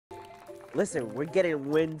Listen, we're getting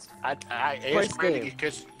wins. It's crazy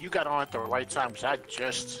because you got on at the right time. Because I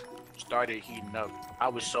just started heating up. I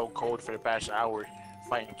was so cold for the past hour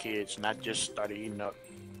fighting kids, and I just started heating up.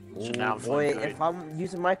 So now I'm feeling good. If I'm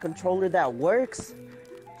using my controller that works,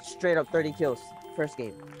 straight up 30 kills first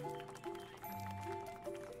game.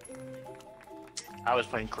 I was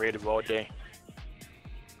playing creative all day.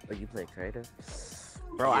 Oh, you play creative?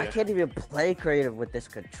 Bro, yeah. I can't even play creative with this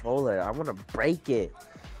controller. I want to break it.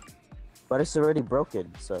 But it's already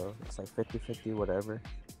broken, so it's like 50-50, whatever.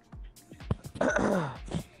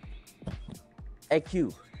 Hey,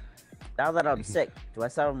 Q. Now that I'm sick, do I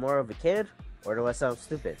sound more of a kid, or do I sound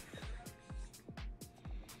stupid?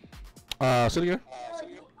 Say it again?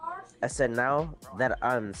 I said now that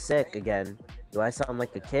I'm sick again, do I sound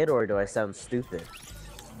like a kid, or do I sound stupid?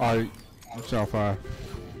 You sound fine.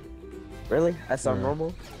 Really? I sound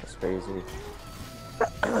normal? That's crazy.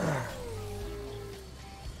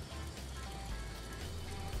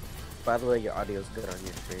 By the way, your audio's good on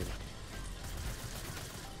your stream.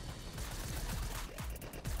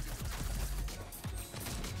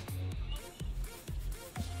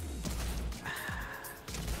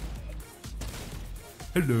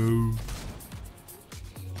 Hello.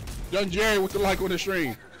 Young Jerry with the like on the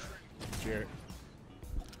stream. Jared.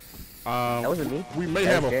 That wasn't me. We may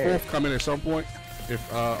have a fourth coming at some point if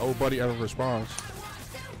old buddy ever responds.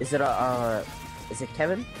 Is it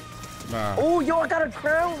Kevin? Nah. Oh, yo, I got a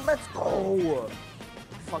crown. Let's go.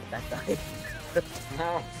 Fuck that guy.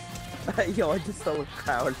 Yo, I just stole a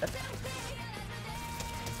crown.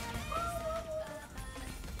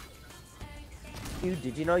 Dude,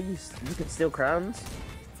 did you know you could steal crowns?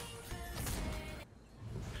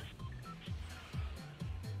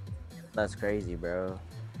 That's crazy, bro.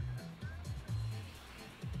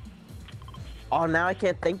 Oh, now I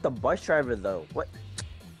can't thank the bus driver though. What?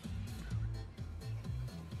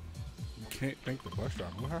 You can't thank the bus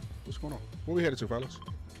driver. What's going on? Where we headed to, fellas?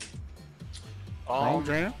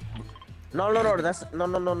 Jam? No. That's no.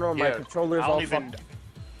 Yeah, my controller's all fucked.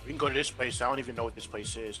 We can go to this place. I don't even know what this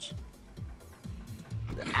place is.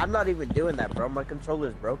 I'm not even doing that, bro. My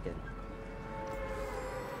controller's broken.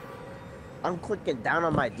 I'm clicking down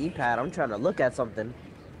on my D-pad. I'm trying to look at something,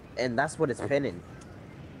 and that's what it's pinning.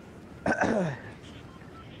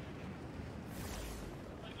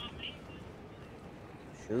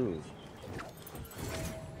 Shoes.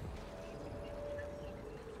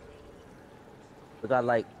 We got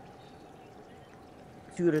like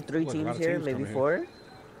 2 to 3 teams here, maybe 4.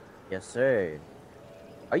 Yes, sir.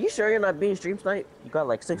 Are you sure you're not being stream sniped? You got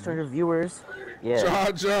like 600 viewers. Yeah.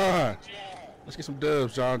 John. Let's get some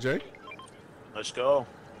dubs, John J. Let's go.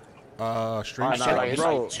 Stream snipe.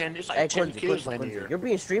 Bro, it's like 10 kills landing here. You're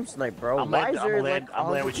being stream sniped, bro. I'm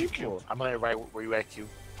landing with you, Q. I'm landing right where you at, Q.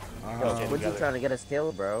 What you trying to get us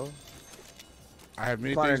killed, bro? I have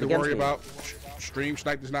many things to worry about. Stream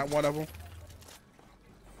snipe is not one of them.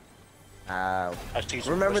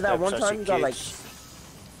 Remember that one time you got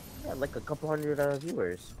like a couple hundred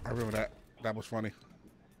viewers. I remember that. That was funny.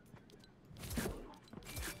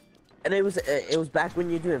 And it was back when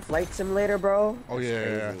you were doing Flight Simulator, bro. Oh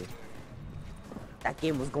yeah. That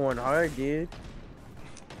game was going hard, dude.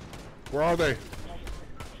 Where are they?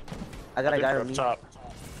 I got a guy on top.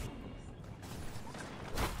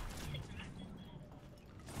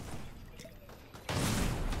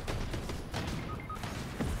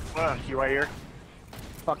 You right here?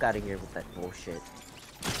 Fuck out of here with that bullshit.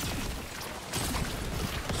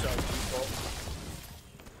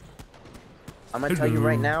 I'm gonna tell you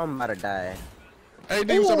right now, I'm about to die. Hey,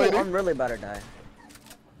 dude, somebody. I'm really about to die.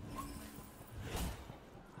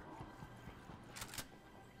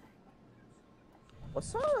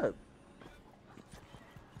 What's up?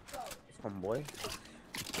 Some boy.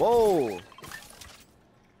 Whoa!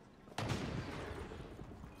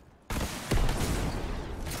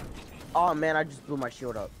 Oh man, I just blew my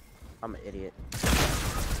shield up. I'm an idiot.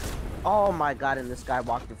 Oh my god, and this guy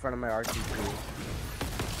walked in front of my RC3.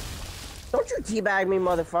 Don't you teabag me,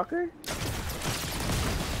 motherfucker.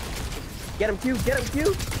 Get him, Q. Get him,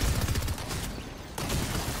 Q.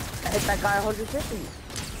 I hit that guy 150.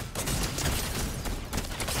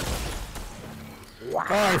 Wow.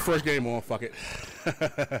 Alright, first game on. Fuck it.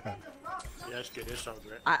 Yeah, that's good. It's all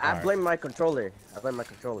good. I blame my controller. I blame my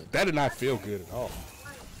controller. That did not feel good at all.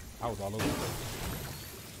 I was all over it.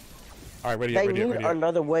 Alright, ready up, ready They up, need ready up.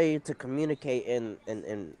 another way to communicate on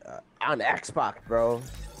Xbox, bro.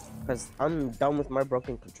 Because I'm done with my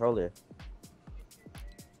broken controller.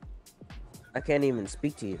 I can't even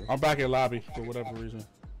speak to you. I'm back in lobby for whatever reason.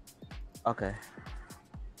 Okay.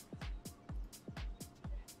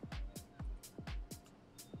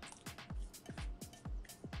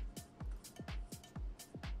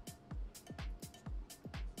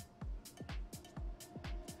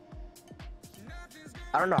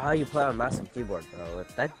 I don't know how you play on mouse and keyboard, bro.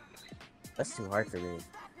 That's too hard for me.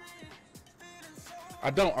 I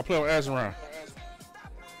don't. I play on Azeron.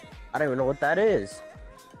 I don't even know what that is.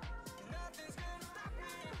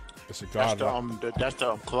 It's a god. That's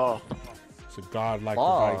the claw. It's a godlike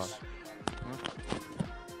Claw. device.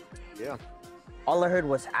 Yeah. All I heard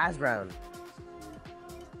was Azeron.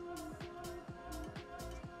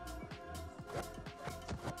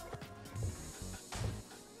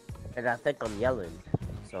 And I think I'm yelling,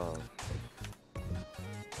 so.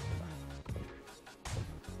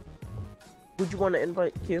 Who'd you want to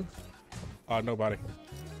invite, Q? Nobody.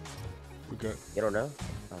 We good. You don't know?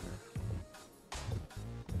 Okay.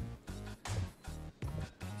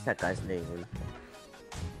 What's that guy's name?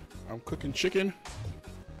 I'm cooking chicken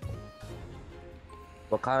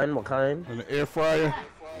What kind? What kind? in the air fryer.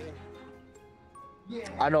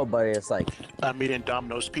 I know, but it's like, I'm eating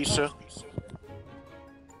Domino's pizza.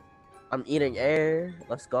 I'm eating air.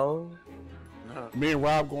 Let's go. Me and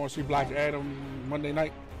Rob going to see Black Adam Monday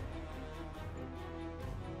night.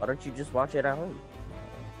 Why don't you just watch it at home?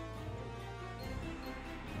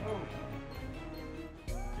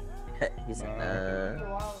 He's like,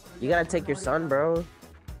 you gotta take your son, bro.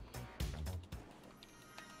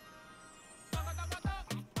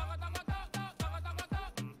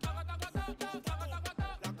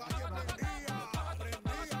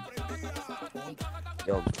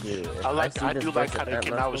 Yo, Q, I do like how they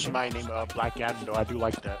came out with somebody named Black Adam, though. I do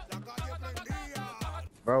like that.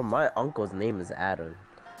 Bro, my uncle's name is Adam.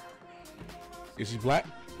 Is he black?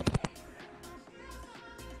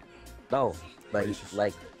 No, like, Racist.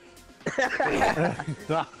 like.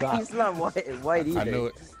 He's not white either. I knew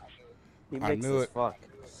it. He I mixed knew as it. fuck.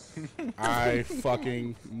 I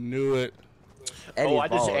fucking knew it. Oh, I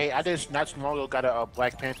Eddie just not too long ago got a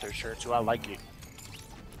Black Panther shirt too. I like it.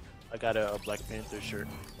 I got a Black Panther shirt.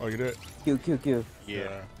 Oh, you did? Q.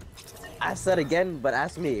 Yeah. I said again, but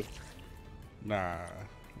ask me. Nah.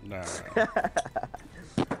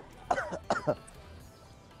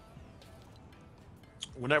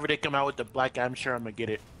 Whenever they come out with the Black Adam shirt, I'm gonna get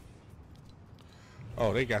it.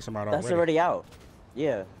 Oh, they got some out already. That's already out.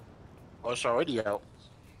 Yeah. Oh, it's already out.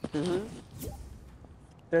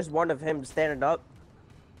 There's one of him standing up.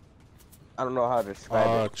 I don't know how to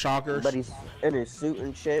describe it. Chonkers. But he's in his suit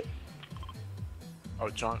and shit. Oh,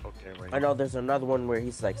 John. Okay, right. I know there's another one where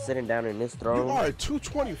he's like sitting down in his throne. You are at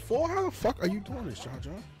 224? How the fuck are you doing this, John?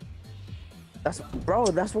 That's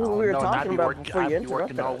what we were talking about before you interrupted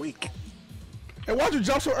working all us. week. And why'd you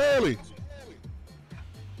jump so early?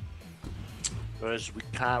 Because we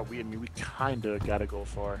kinda gotta go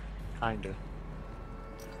far. Kinda.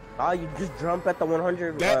 Oh, you just jump at the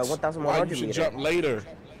 100, That's 1,100 why you should meter. jump later.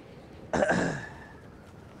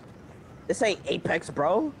 This ain't Apex,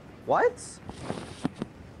 bro. What?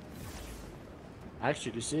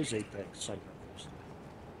 Actually, this is Apex.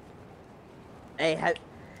 Hey,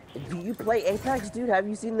 do you play Apex, dude? Have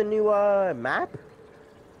you seen the new map?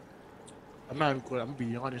 I'm gonna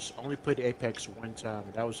be honest. I only played Apex one time.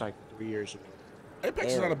 That was like 3 years ago.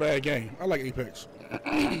 Apex is not a bad game. I like Apex.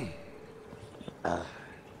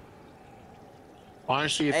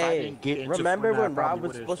 Honestly, if I didn't get into remember Fortnite, when I Rob probably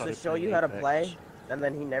was would've supposed to started show playing you how to Apex. play, and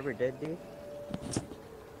then he never did, dude?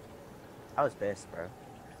 I was pissed, bro.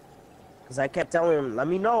 Because I kept telling him, let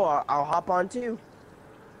me know, I'll hop on too.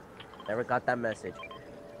 Never got that message.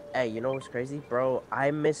 Hey, you know what's crazy? Bro,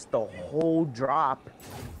 I missed the whole drop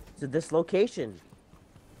to this location.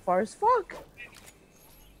 Far as fuck.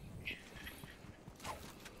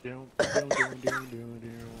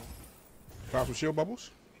 Drop some shield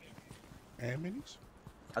bubbles. And minis.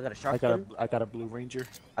 I got a shotgun. I got a Blue Ranger.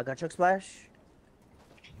 I got Chuck Splash.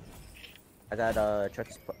 I got a Chuck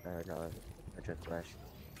Splash.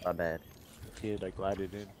 My bad. Kid, I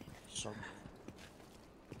glided in. Some.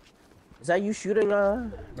 Is that you shooting,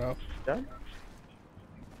 No. John?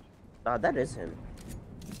 Nah, that is him.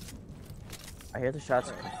 I hear the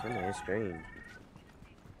shots from his screen.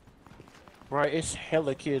 Right, it's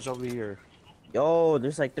hella kids over here. Yo,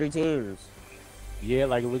 there's like 3 teams. Yeah,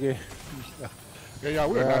 like look at. Yeah, y'all,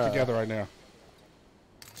 we're not together right now.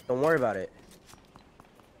 Don't worry about it.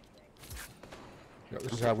 Yo,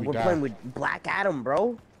 this is how we We're die. playing with Black Adam,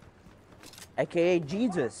 bro. AKA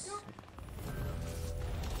Jesus.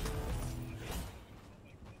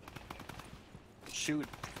 Shoot.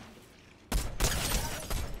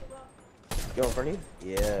 Yo, in front of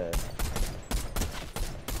you? Yeah.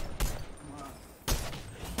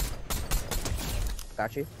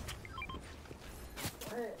 Got you.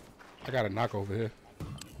 I got a knock over here.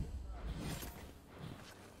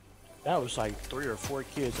 That was like 3 or 4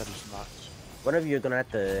 kids that just knocked. One of you are gonna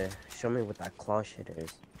have to show me what that claw shit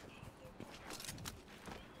is.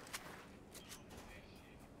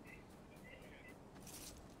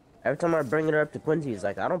 Every time I bring it up to Quincy, he's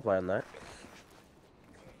like, I don't play on that.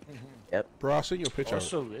 Yep. Bro, I'll send you a picture.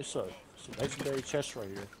 Also, it's a legendary chest right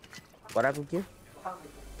here. What happened to you?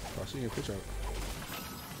 I'll send you a picture.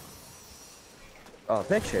 Oh,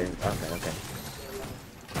 picture. Okay.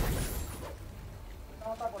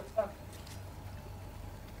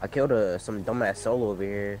 I killed some dumbass solo over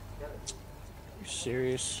here. You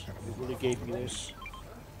serious? You really gave me this?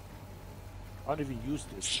 I don't even use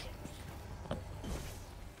this.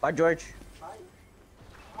 Bye, George.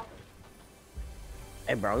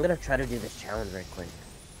 Hey, bro, I'm gonna try to do this challenge right quick.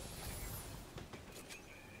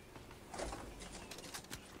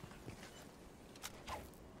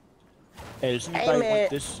 Hey, does anybody want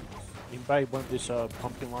this? Anybody want this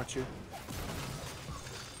pumpkin launcher?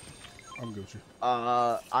 I'm good with you.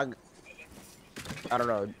 I don't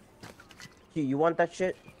know. You want that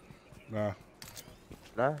shit? Nah.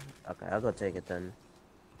 Nah? Okay, I'll go take it then.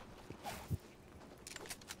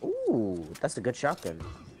 Ooh, that's a good shotgun.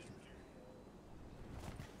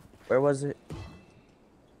 Where was it?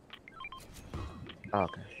 Oh,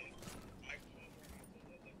 okay.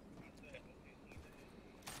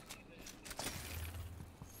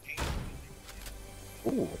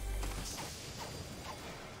 Ooh.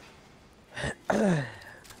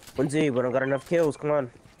 Quincy, we don't got enough kills, come on.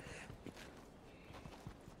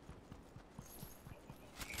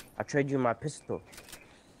 I'll trade you my pistol.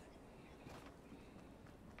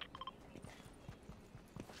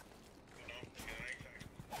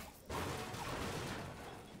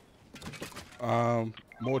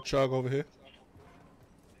 More chug over here.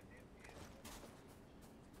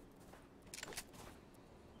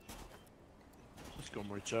 Let's go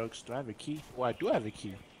more chugs. Do I have a key? Well, I do have a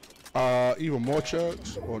key. Even more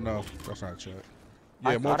chugs? Or no, that's not a chug.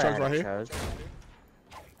 Yeah, more chugs right here.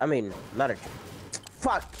 I mean, not a...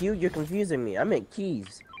 Fuck you, you're confusing me. I meant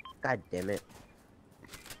keys. God damn it.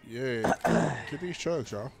 Yeah, get these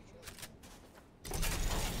chugs, y'all.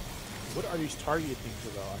 What are these target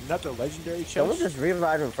things about? Another legendary chest? Someone just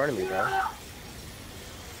revived in front of me, bro.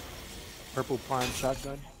 Purple prime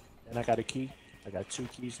shotgun. And I got a key. I got 2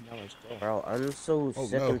 keys now. Let's go. Bro, I'm so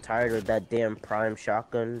sick and tired of that damn prime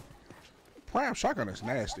shotgun. Prime shotgun is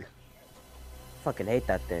nasty. Fucking hate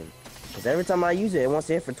that thing. Because every time I use it, it wants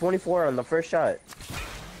to hit for 24 on the first shot.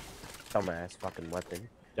 Dumbass fucking weapon.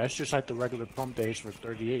 That's just like the regular pump days for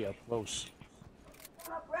 38 up close.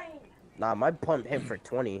 Nah, my pump hit for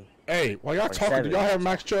 20. Hey, while y'all talking, do y'all have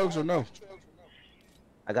max chugs or no?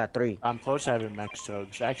 I got 3. I'm close to having max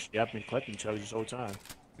chugs. Actually, I've been collecting chugs this whole time.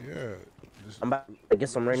 Yeah. I'm about to get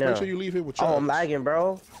some right now. Make sure you leave here with chugs. Oh, I'm lagging,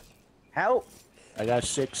 bro. Help! I got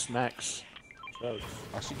 6 max chugs.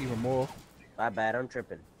 I see even more. My bad, I'm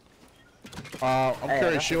tripping. I'm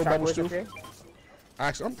carrying shield bubbles too.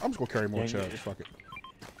 Actually, I'm just gonna carry more chugs. Fuck it.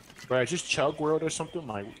 Bro, is this Chug World or something?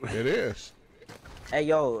 Like it is. Hey,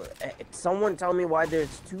 yo, someone tell me why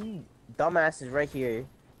there's 2 dumbasses right here.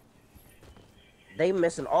 They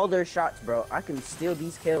missing all their shots, bro. I can steal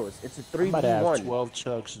these kills. It's a 3v1. I'm about to have 12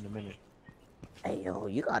 chugs in a minute. Hey, yo,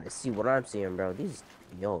 you gotta see what I'm seeing, bro. These,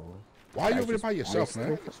 yo. Why are you over there by yourself,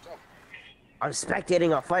 man? I'm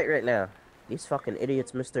spectating a fight right now. These fucking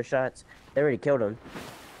idiots missed their shots. They already killed him.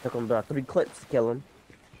 Took them about 3 clips to kill him.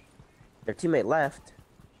 Their teammate left.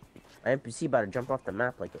 My NPC about to jump off the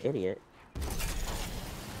map like an idiot.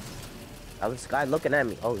 I was this guy looking at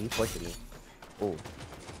me. Oh, he pushing me. Oh.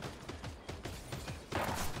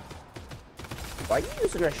 Why are you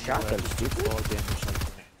using a shotgun, stupid?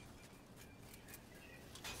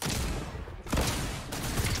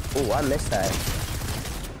 Oh, I missed that.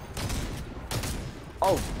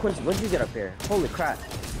 Oh, Quincy, when did you get up here? Holy crap.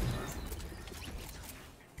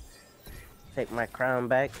 Take my crown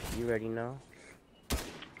back. You already know.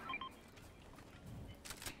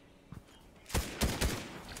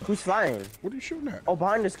 Who's flying? What are you shooting at? Oh,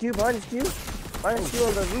 behind this cube, behind this cube. Behind this cube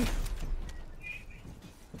on the roof.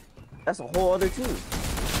 That's a whole other team.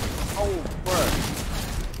 Oh, bro.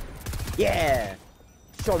 Yeah.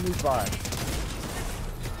 Show me fire.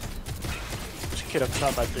 There's a kid up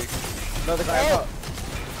top, I think. Another guy up.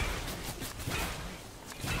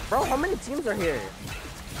 Bro, how many teams are here?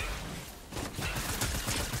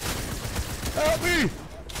 Help me!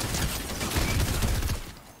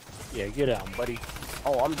 Yeah, get out, buddy.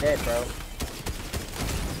 Oh, I'm dead, bro.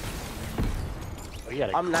 Oh, you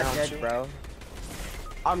I'm not dead, bro.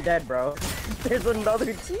 I'm dead, bro. There's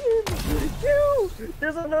another team. Q!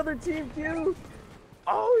 There's another team, Q!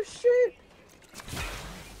 Oh, shit!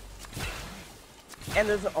 And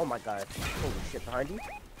there's a... Oh, my God. Holy shit, behind you.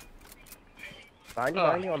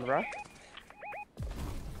 Behind you on the rock.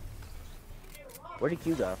 Where did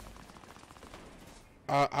Q go?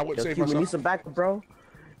 I would say Q, we need myself. some backup, bro.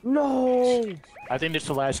 No. I think this is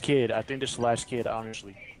the last kid. I think this is the last kid,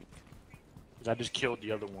 honestly. Cause I just killed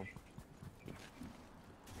the other one.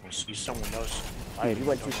 I see someone else. You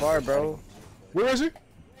went too far, bro. Where is he?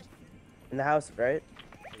 In the house, right?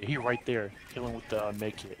 He right there, killing with the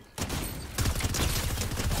med kit.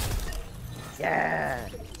 Yeah.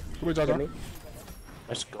 Come here, John.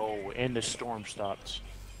 Let's go. And the storm stopped.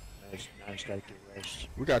 Nice, gotta get rest.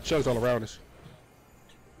 We got chugs all around us.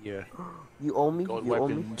 Yeah. You owe me. Gold You owe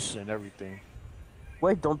me. weapons and everything.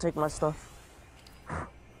 Wait, don't take my stuff. And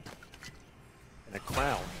a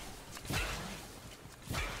crown.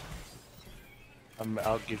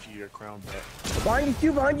 I'll give you your crown back. Behind you,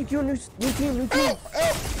 Q, new team.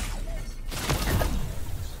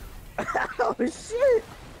 Oh shit!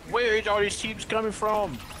 Where is all these teams coming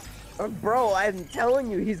from? Bro, I'm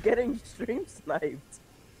telling you, he's getting stream sniped.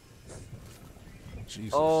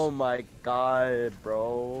 Jesus. Oh my god,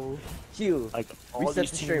 bro. Q, Like all reset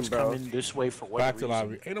these the teams stream, bro. coming this way for what Back to reason?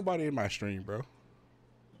 lobby. Ain't nobody in my stream, bro.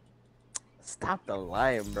 Stop the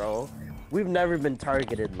lying, bro. We've never been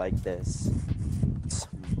targeted like this.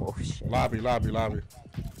 Oh shit. Lobby.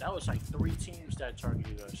 That was like 3 teams that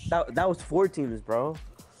targeted us. That was 4 teams, bro.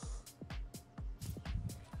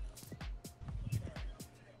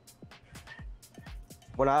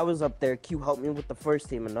 When I was up there, Q helped me with the first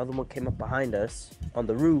team. Another one came up behind us on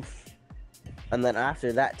the roof. And then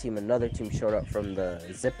after that team, another team showed up from the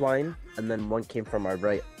zip line. And then one came from our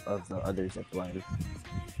right of the other zip line.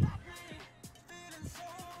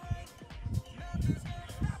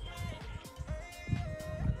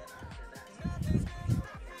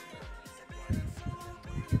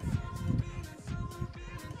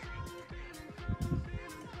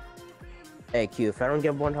 Hey Q, if I don't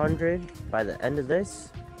get 100 by the end of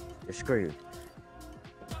this, you're screwed.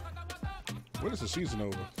 When is the season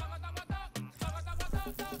over?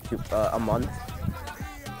 A month.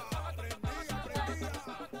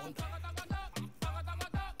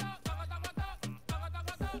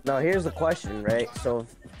 Now here's the question, right? So,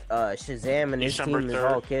 Shazam and his December team is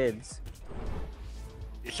 3rd. all kids.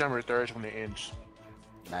 December 3rd is when it ends.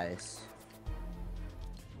 Nice.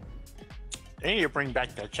 They need to bring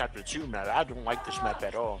back that chapter 2 map. I don't like this map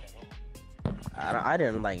at all. I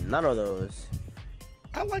didn't like none of those.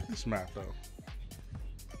 I like this map though.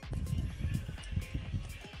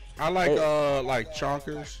 I like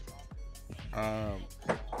Chonkers.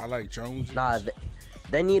 I like Jones. Nah,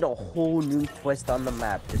 they need a whole new twist on the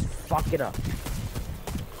map. Just fuck it up.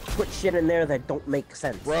 Put shit in there that don't make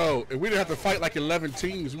sense. Bro, if we didn't have to fight like 11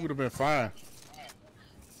 teams, we would have been fine.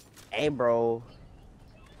 Hey, bro.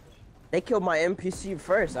 They killed my NPC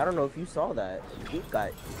first. I don't know if you saw that. He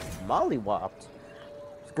got mollywopped.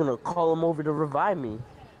 I was gonna call him over to revive me.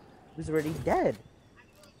 He was already dead.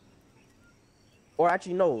 Or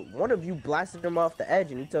actually, no. One of you blasted him off the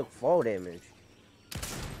edge and he took fall damage.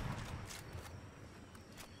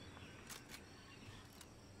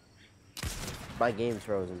 My game's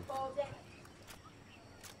frozen.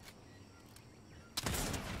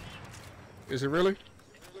 Is it really?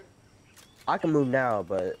 I can move now,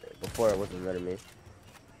 but before it wasn't letting me.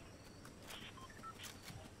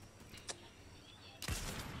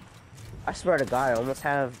 I swear to God, I almost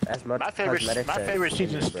have as much cosmetics My favorite as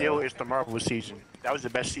season you, still bro. is the Marvel season. That was the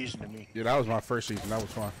best season to me. Yeah, that was my first season. That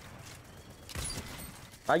was fun.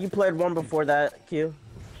 You played one before that, Q?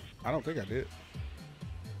 I don't think I did.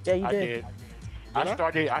 Yeah, you I did. did.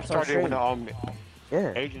 I started when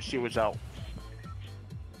Yeah. agency was out.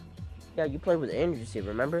 Yeah, you played with Agency,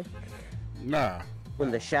 remember? Nah.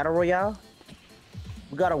 When the Shadow Royale?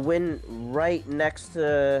 We got to win right next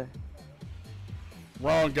to...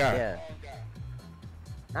 Wrong guy. Yeah.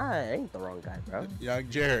 Nah, it ain't the wrong guy, bro. Yeah,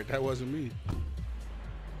 Jared, that wasn't me. I'm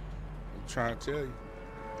trying to tell you.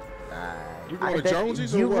 You going to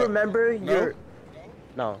Jonesy's or you what? remember No? your...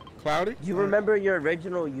 No. Cloudy? You remember your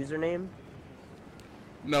original username?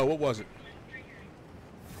 No, what was it?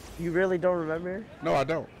 You really don't remember? No, I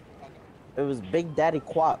don't. It was Big Daddy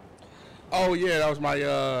Quap. Oh yeah, that was my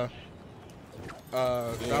that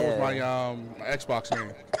was my Xbox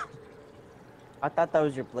name. I thought that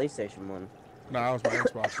was your PlayStation one. No, that was my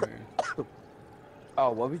Xbox name.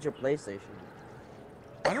 Oh, what was your PlayStation?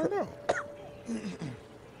 I don't know.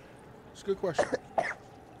 It's a good question.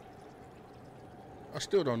 I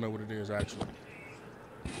still don't know what it is actually.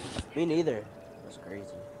 Me neither. That's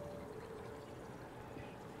crazy.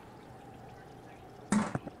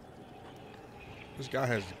 This guy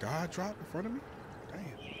has God drop in front of me?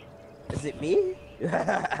 Damn. Is it me?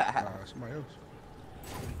 Nah, somebody else.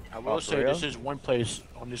 I will say real? this is one place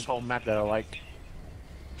on this whole map that I like.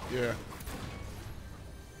 Yeah.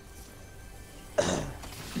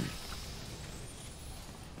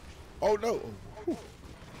 Oh no! Whew.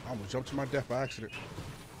 I almost jumped to my death by accident.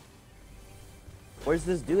 Where's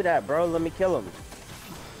this dude at, bro? Let me kill him.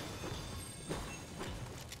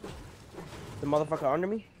 The motherfucker under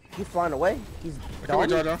me? He's flying away. He's Come on,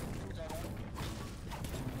 John.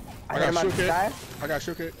 I hit him out the sky. I got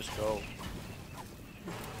shook it. Let's go.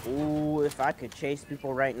 Ooh, if I could chase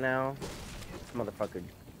people right now, this motherfucker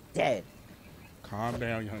dead. Calm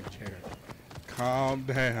down, young Jared. Calm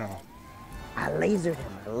down. I lasered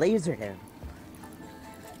him. I lasered him.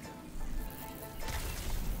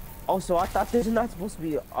 Also, I thought there's not supposed to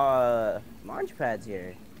be launch pads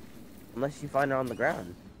here, unless you find it on the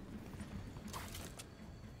ground.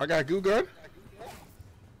 I got a goo gun.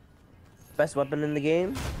 Best weapon in the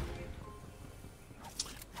game.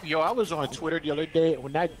 Yo, I was on Twitter the other day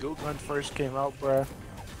when that goo gun first came out, bruh.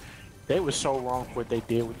 They was so wrong for what they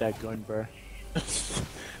did with that gun, bruh.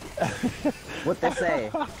 What they say?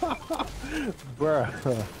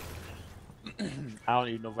 Bruh. I don't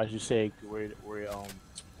even know if I should say we're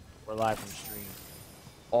live on stream.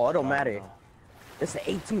 Oh, it don't matter. It's an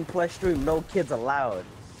 18+ stream, no kids allowed.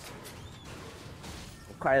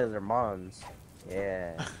 Cry to their moms.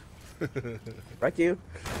 Yeah. Right, you.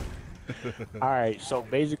 Alright, so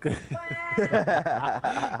basically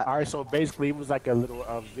Alright, so basically it was like a little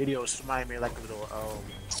video somebody made like a little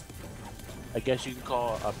I guess you can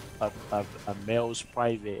call a male's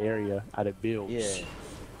private area out of builds. Yeah.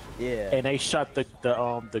 Yeah. And they shot the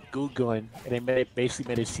goo gun and they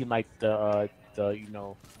basically made it seem like the you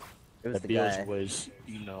know It was the the builds guy. was,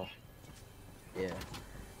 you know. Yeah.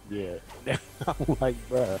 Yeah. I'm like,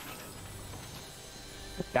 bruh.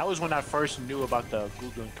 That was when I first knew about the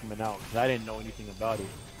goo gun coming out, cause I didn't know anything about it.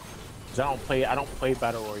 Cause I don't play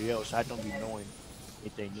Battle Royale, so I don't be knowing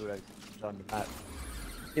anything new that was on the map.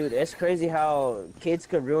 Dude, it's crazy how kids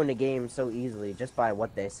could ruin the game so easily just by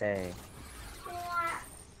what they say.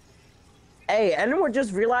 Hey, anyone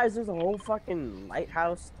just realized there's a whole fucking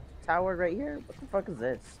lighthouse tower right here? What the fuck is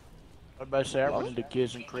this? I'm about to say I run into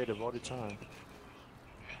kids in creative all the time.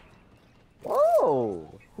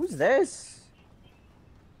 Whoa! Who's this?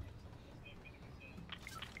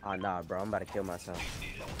 Oh, nah, bro. I'm about to kill myself.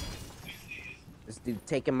 This dude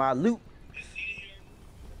taking my loot.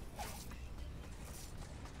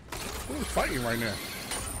 Who's fighting right now?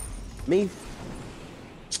 Me.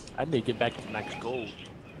 I need to get back to max gold.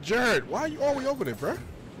 Jared, why are you all the way over there, bro?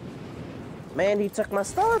 Man, he took my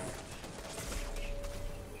stuff.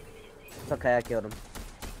 It's okay, I killed him.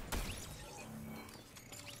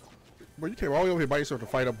 Bro, you came all the way over here by yourself to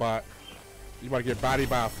fight a bot. You about to get bodied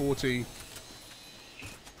by a full team.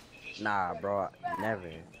 Nah, bro, never.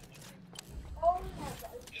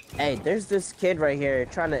 Hey, there's this kid right here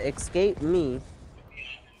trying to escape me.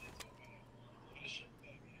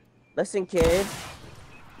 Listen, kid.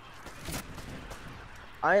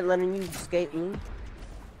 I ain't letting you escape me.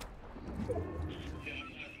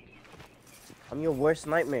 I'm your worst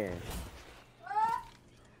nightmare.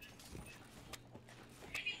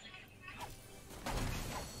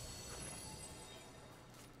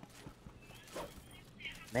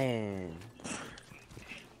 Man.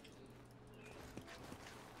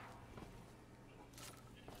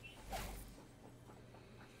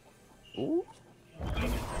 Ooh.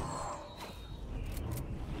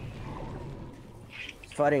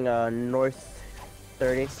 He's fighting north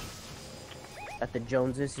 30 at the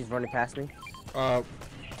Joneses. He's running past me.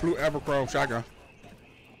 Blue Abercrombie shotgun.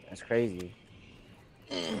 That's crazy.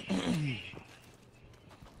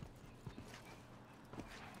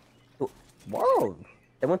 Whoa!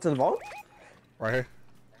 They went to the vault? Right here.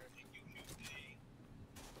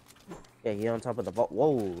 Yeah, he on top of the vault.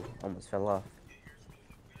 Whoa! Almost fell off.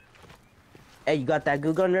 Hey, you got that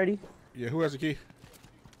goo gun ready? Yeah, who has the key?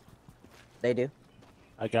 They do.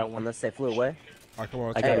 I got one. Unless they flew away. Alright, come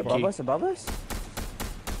on. I Hey, got a above key. us, above us.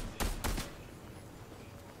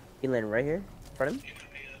 He landed right here, in front of him.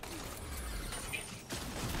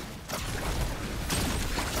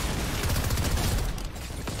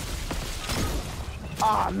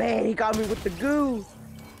 Aw, oh, man, he got me with the goo.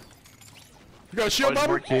 You got a shield,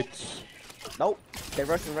 More Bubba? kids. Nope, they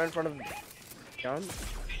rushing right in front of John.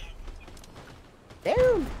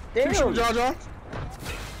 Damn, Keep shooting, damn. John John.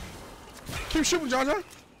 Keep shooting, John John.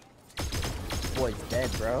 Boy's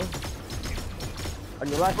dead, bro. On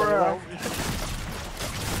your left, on your Bro. left.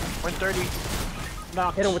 130.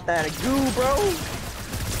 Knocked. Hit him with that goo, bro.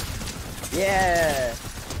 Yeah.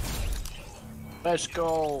 Let's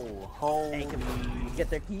go. Holy. Hey, can you get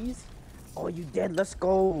their keys? Oh, you dead. Let's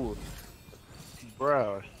go.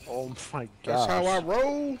 Bro. Oh my god. That's how I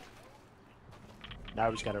roll. Now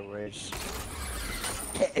we just gotta race.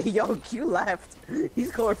 Hey, yo, Q left.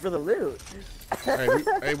 He's going for the loot.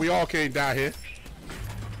 Hey, we all can't die here.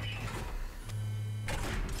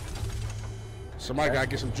 Somebody gotta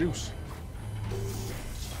get some juice.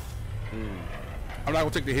 I'm not gonna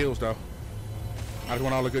take the heals though. I just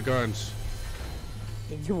want all the good guns.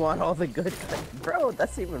 You want all the good guns? Bro,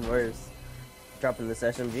 that's even worse. Dropping this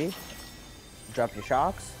SMG. Drop your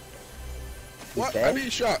shocks. What? I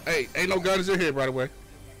need shot. Hey, ain't no guns in here, by the way.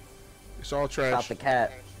 It's all trash. Stop the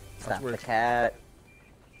cat. Stop the cat.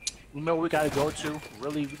 You know what we gotta go to?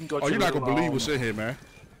 Really, we can go to. Oh, you're not gonna believe what's in here, man.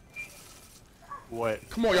 What?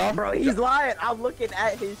 Come on, y'all. Bro, he's lying. I'm looking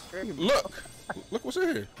at his stream. Look. Look what's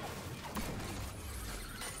in here.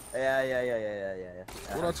 Yeah.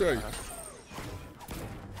 What'd I tell you?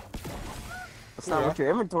 That's not what your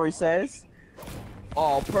inventory says.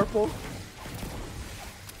 All purple.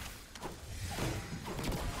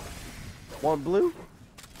 One blue.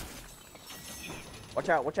 Watch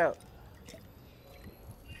out, watch out.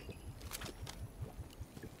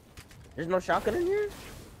 There's no shotgun in here?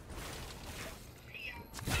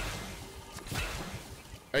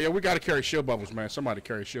 Hey, yo, we gotta carry shield bubbles, man. Somebody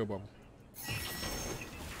carry shield bubble.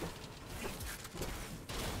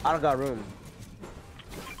 I don't got room.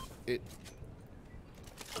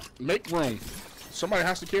 Make room. Somebody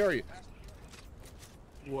has to carry it.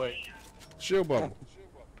 What? Shield bubble.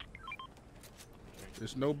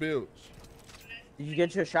 There's no builds. Did you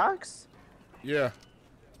get your shocks? Yeah.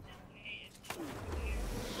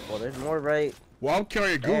 Well, there's more right. Well, I'm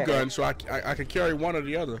carrying a goo gun, so I can carry one or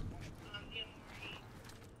the other.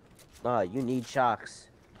 Nah, you need shocks.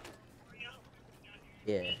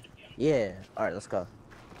 Yeah. Yeah. Alright, let's go.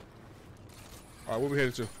 Alright, where we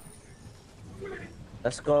headed to?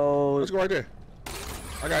 Let's go. Let's go right there.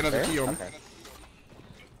 I got another key on me. Okay.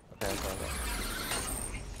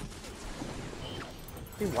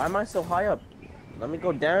 Dude, why am I so high up? Let me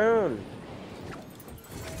go down.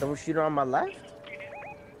 Someone shooting on my left?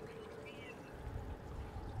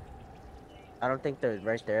 I don't think they're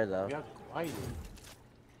right there though. Yeah, quiet.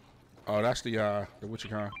 Oh, that's the what you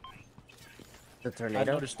call? The tornado. I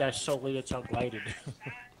noticed that so late it's unlighted.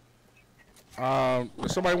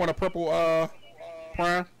 Does somebody want a purple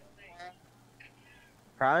prime?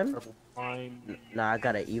 Prime? Purple prime. Nah, I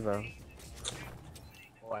got an Evo.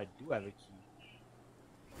 Oh, I do have a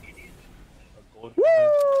key. A gold Woo!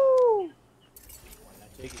 prime. Why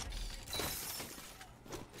not take it?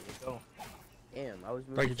 There you go. Damn, I was.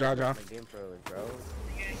 Thank you, John. Game for it, bro.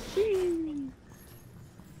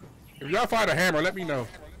 If y'all find a hammer, let me know.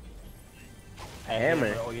 A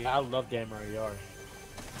hammer? Oh yeah, I love the hammer AR.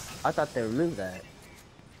 I thought they removed that.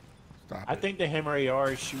 Stop I it. think the hammer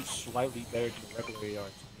AR shoots slightly better than the regular AR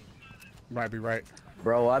to me. Might be right.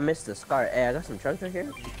 Bro, I missed the scar. Hey, I got some chunks right here.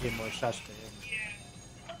 You get more shots than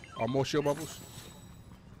him. More shield bubbles?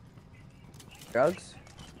 Drugs?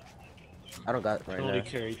 I don't got it I right can only now.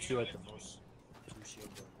 carry 2 at the most. 2 shield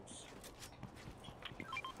bubbles.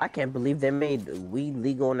 I can't believe they made weed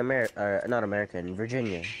legal in America, not America, in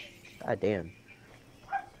Virginia. God damn.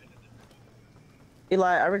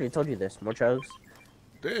 Eli, I already told you this. More chugs.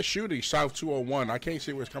 They're shooting South 201. I can't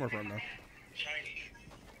see where it's coming from though.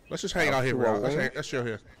 Let's just hang out here, bro. Let's chill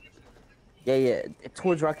here. Yeah.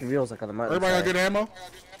 Towards Rocky Reels, like on the mountain. Everybody got good ammo?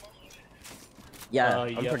 Yeah, I'm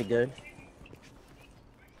yep. pretty good.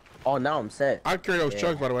 Oh, now I'm set. I carry those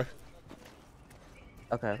chugs, by the way.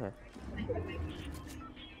 Okay.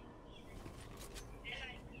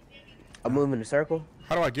 I'm moving in a circle.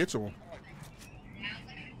 How do I get to them?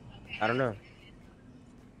 I don't know.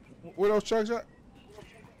 Where those chugs at?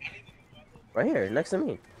 Right here, next to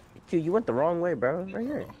me. Q, you went the wrong way, bro. Right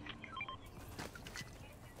here.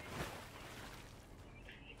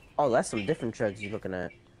 Oh, that's some different chugs you're looking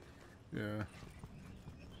at. Yeah.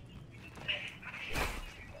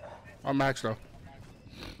 I'm max though.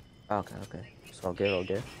 Okay. It's all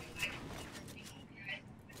good.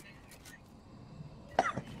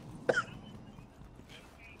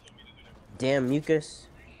 Damn mucus.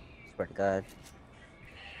 Swear to God.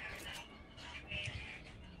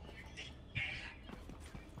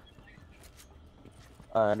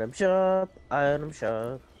 Item shop.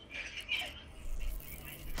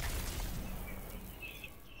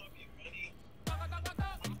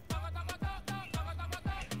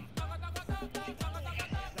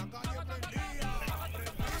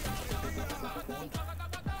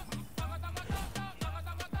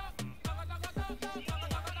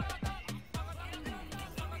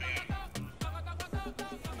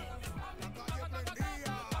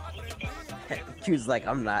 Q's like,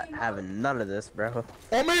 I'm not having none of this, bro.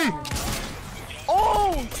 On me!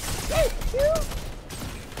 Oh! Shit, Q!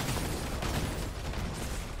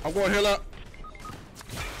 I'm going to heal up.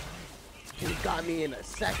 He got me in a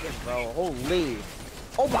second, bro. Holy.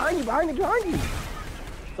 Oh, behind you.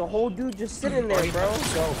 The whole dude just sitting there, bro.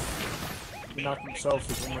 He knocked himself.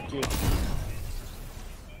 He's in my kid.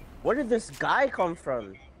 Where did this guy come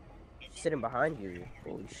from? Sitting behind you.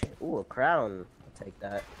 Holy shit. Ooh, a crown. I'll take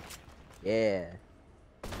that. Yeah.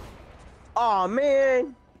 Oh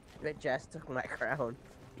man. Bitch ass took my crown.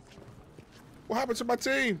 What happened to my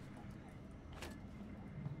team?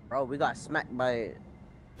 Bro, we got smacked by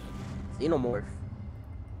Xenomorph.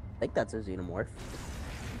 I think that's a Xenomorph.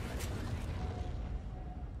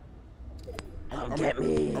 Get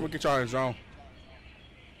me. I'm gonna get y'all in zone.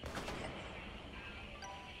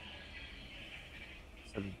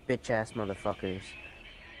 Some bitch ass motherfuckers.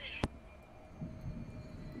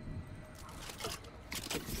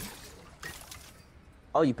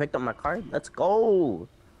 Oh, you picked up my card? Let's go.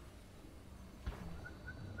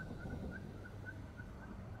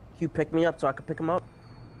 You pick me up so I can pick him up?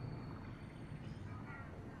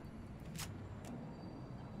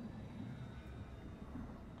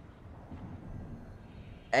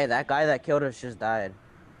 Hey, that guy that killed us just died.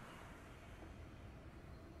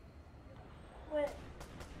 What?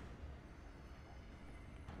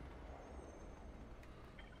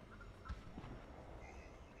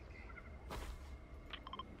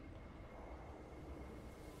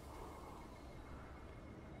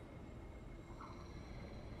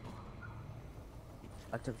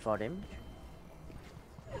 I took 4 damage.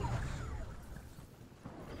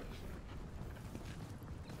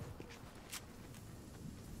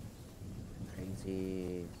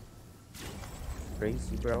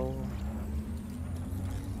 Crazy, bro.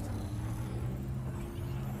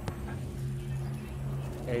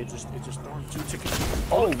 Hey, it just throwing 2 tickets.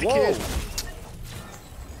 Oh, whoa!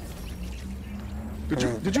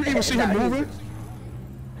 Did you even see him moving?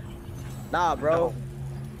 Nah, bro.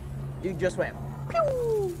 You just went.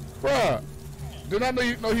 Pew! Bruh. Did I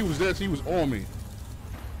know he was there till he was on me?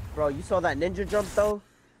 Bro, you saw that ninja jump though?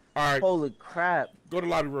 Alright. Holy crap. Go to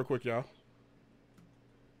the lobby real quick, y'all.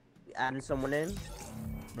 Adding someone in?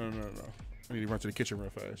 No. I need to run to the kitchen real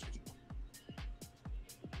fast.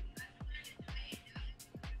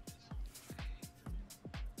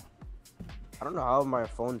 I don't know how my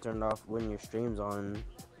phone turned off when your stream's on.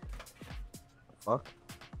 Fuck.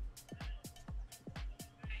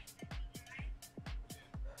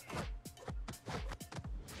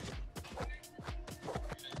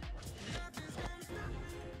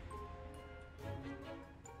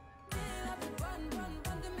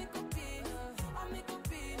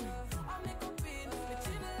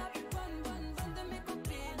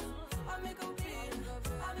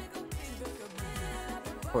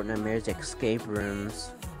 Fortnite Mirror's escape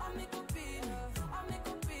rooms.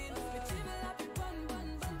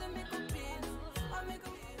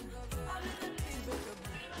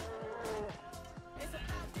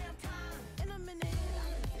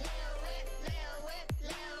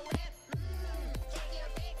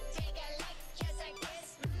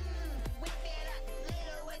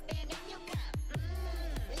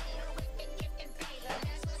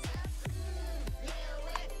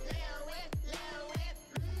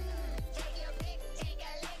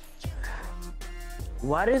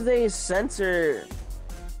 Why do they censor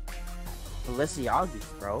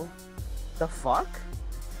Balenciagas, bro? The fuck?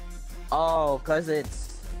 Oh, cause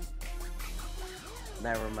it's...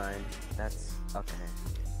 Never mind. That's... okay.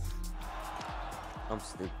 I'm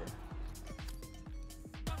stupid.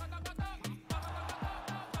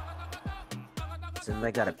 So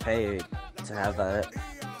they gotta pay to have that.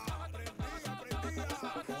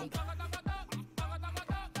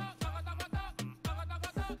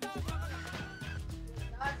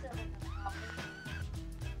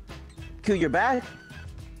 Q, you're back?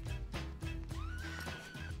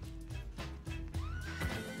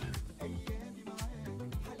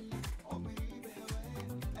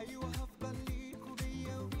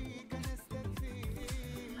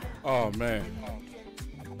 Oh man.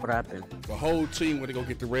 What happened? The whole team went to go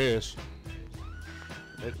get the res.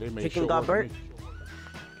 They made Chicken sure got it wasn't burnt?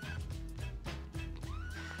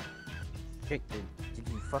 me. Did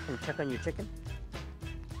you fucking check on your chicken?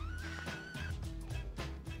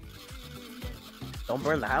 Don't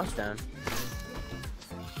burn the house down.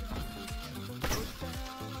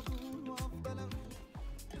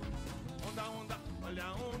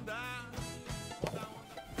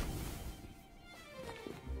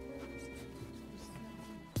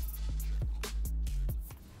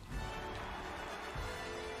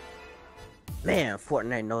 Man,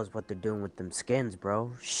 Fortnite knows what they're doing with them skins,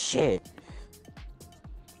 bro. Shit.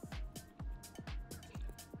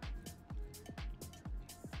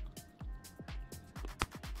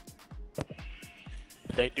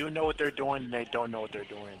 They do know what they're doing, and they don't know what they're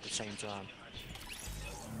doing at the same time.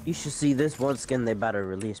 You should see this one skin they about to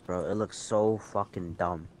release, bro. It looks so fucking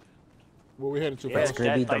dumb. Where we headed to? Yeah, it's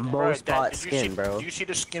gonna be the most bought skin, bro. Did you see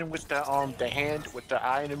the skin with the hand with the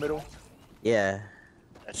eye in the middle? Yeah.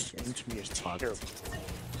 That skin to me is terrible.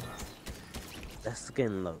 That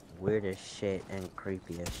skin look weird as shit and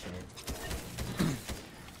creepy as shit.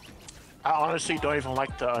 I honestly don't even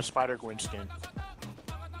like the Spider-Gwen skin.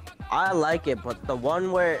 I like it, but the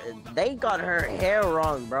one where they got her hair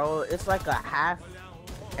wrong, bro. It's like a half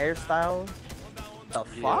hairstyle. The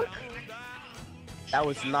fuck? That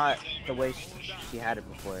was not the way she had it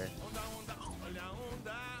before.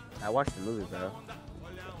 I watched the movie, bro.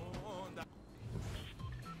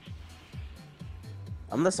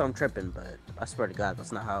 Unless I'm tripping, but I swear to God,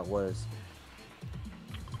 that's not how it was.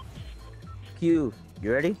 Q,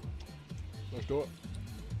 you ready? Let's do it.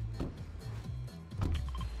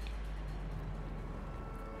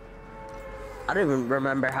 I don't even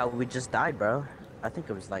remember how we just died, bro. I think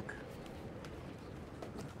it was like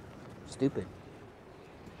stupid.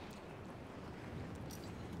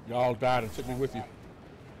 Y'all died and took me with you.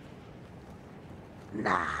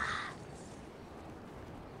 Nah.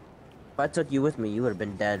 If I took you with me, you would have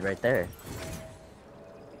been dead right there.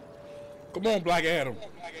 Come on, Black Adam.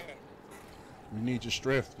 We need your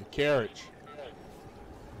strength, your courage.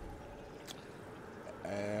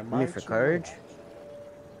 And You mean for courage?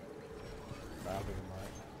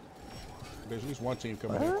 There's at least one team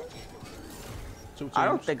coming in. 2 teams. I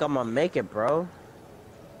don't think I'm gonna make it, bro.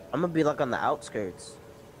 I'm gonna be like on the outskirts.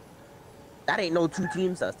 That ain't no 2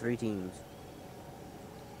 teams, that's 3 teams.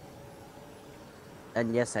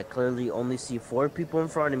 And yes, I clearly only see 4 people in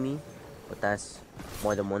front of me, but that's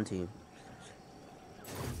more than 1 team.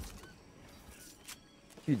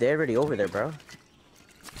 Dude, they're already over there, bro.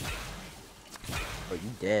 Oh, you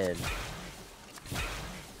dead.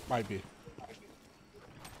 Might be.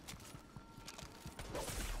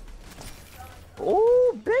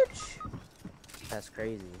 Oh, bitch! That's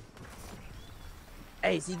crazy.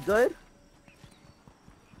 Hey, is he good?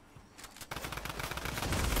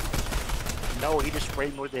 No, he just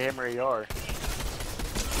sprayed me with the hammer AR.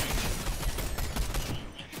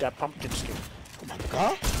 That pumpkin skin. Oh my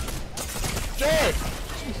God! Jared!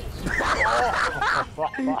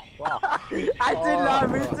 I did not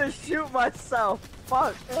mean to shoot myself.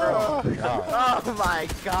 Fuck, bro. Oh my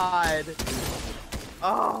God.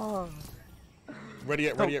 Oh. Ready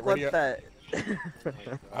yet? Ready yet? Ready yet?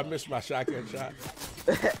 I missed my shotgun shot.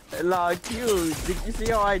 Nah, Q, did you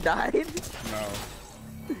see how I died?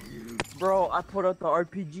 No. Bro, I put out the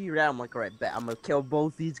RPG round. I'm like, alright, bet I'm gonna kill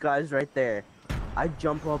both these guys right there. I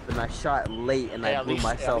jump up and I shot late and I blew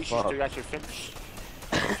myself up. At least you still got your finish.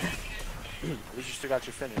 At least you still got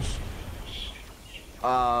your finish.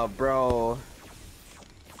 Bro.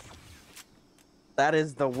 That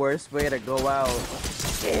is the worst way to go out.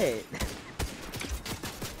 Shit.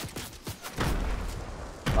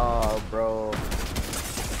 Oh, bro.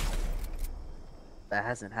 That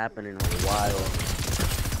hasn't happened in a while.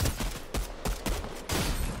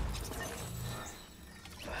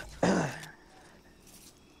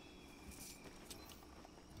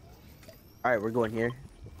 Alright, we're going here.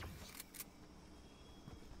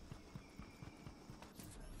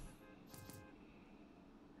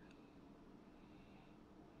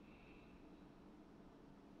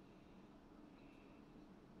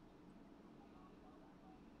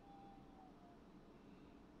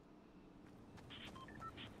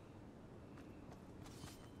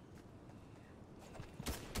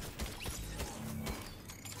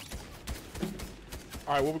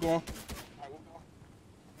 Alright, where we going?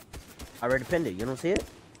 I already pinned it. You don't see it?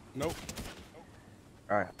 Nope.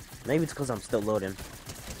 Alright. Maybe it's because I'm still loading.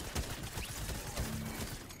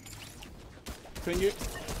 Ping it.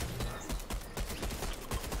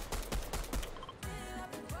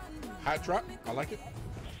 Hot drop. I like it.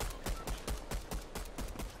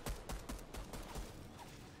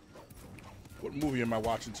 What movie am I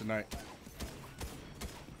watching tonight?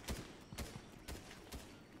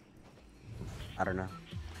 I don't know.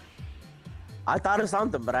 I thought of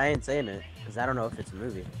something, but I ain't saying it because I don't know if it's a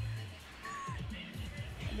movie.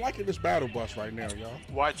 I'm liking this battle bus right now, y'all.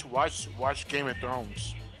 Watch Game of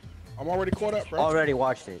Thrones. I'm already caught up, bro. Already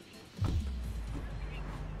watched it.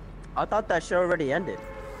 I thought that show already ended.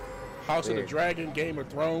 House of the Dragon, Game of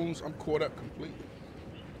Thrones. I'm caught up completely.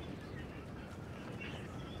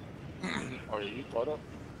 Are you caught up?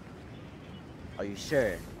 Are you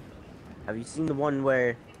sure? Have you seen the one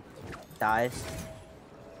where dies?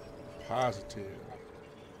 Positive.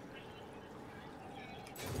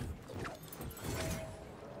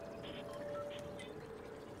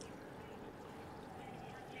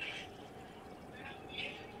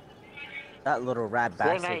 That little rat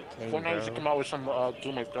bastard king, Fortnite used to bro. come out with some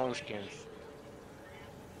Game of Thrones skins.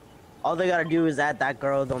 All they gotta do is add that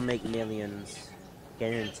girl, they'll make millions.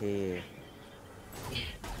 Guarantee.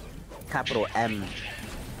 Capital M.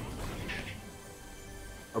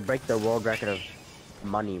 Or break the world record of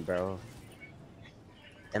money, bro.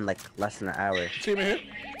 In like less than an hour. Team in here.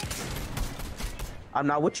 I'm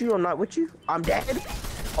not with you, I'm not with you. I'm dead.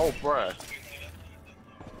 Oh, bruh.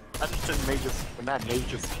 I just took major, well, not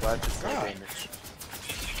major, but I took full God. damage.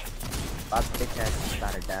 My bitch ass is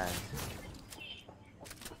about to die.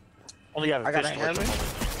 Only have a I got a pistol at the hammer. moment.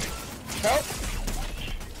 Help.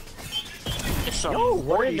 It's some Yo, what are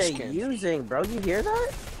Morty they skins. using, bro? You hear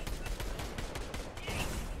that?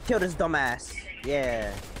 Kill this dumbass.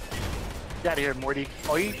 Yeah. Get out of here, Morty.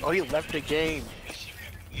 Oh, he left the game.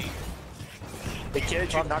 They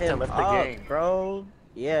killed you Fuck not to him left the up, game. bro.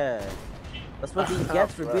 Yeah. That's what he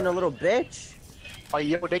gets for being a little bitch. Oh,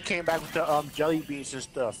 yo, they came back with the jelly beans and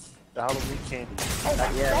stuff. The Halloween candy. Oh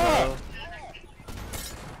my Yeah, God. bro.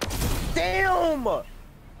 Damn! I'm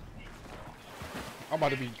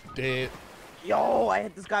about to be dead. Yo, I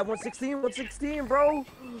hit this guy 116, bro.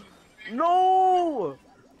 No!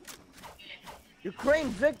 Ukraine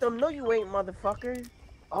victim. No, you ain't, motherfucker.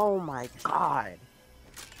 Oh my God.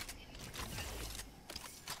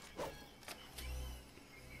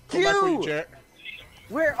 Come back for you, Q! Jared.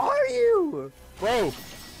 Where are you? Bro,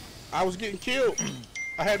 I was getting killed.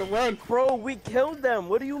 I had to run. Bro, we killed them.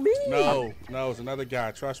 What do you mean? No, it's another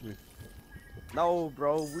guy. Trust me. No,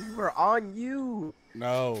 bro. We were on you.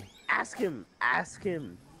 No. Ask him. Ask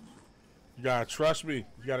him. You gotta trust me.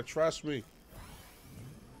 You gotta trust me.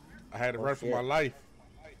 I had to run for shit. my life.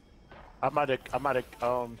 I'm over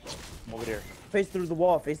there. Face through the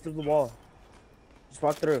wall. Face through the wall. Just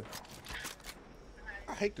walk through.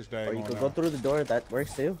 I hate this day. Or you can go through the door. That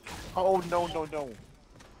works too. Oh, no.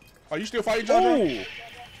 Are you still fighting, John J?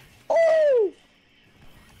 Oh!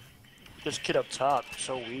 This kid up top,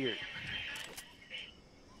 so weird.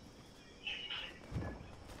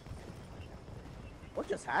 What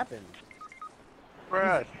just happened?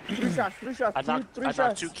 Bruh, 3 shots. 3 shots. I Three knocked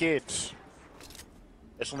shots. 2 kids.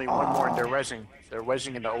 There's only one more and they're rezzing. They're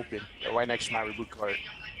rezzing in the open. They're right next to my reboot card.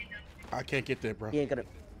 I can't get there, bro. He ain't gonna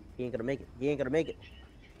make it. He ain't gonna make it.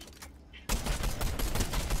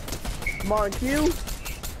 Come on, Q.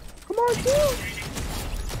 Come on, Q.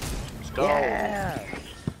 Let's go. Yeah.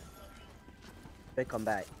 They come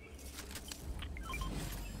back.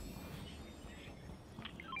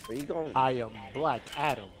 Where you going? I am Black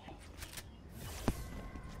Adam.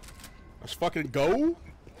 Let's fucking go.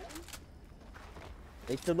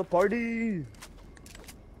 They to the party.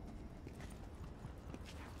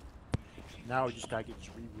 Now we just gotta get this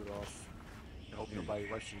reboot off. I hope nobody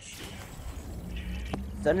rushes.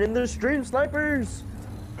 Send in the stream snipers.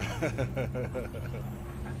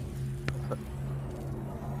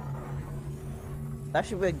 That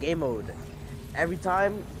should be a game mode. Every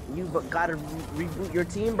time you gotta reboot your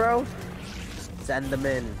team, bro, send them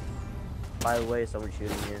in. By the way, someone's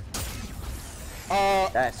shooting you.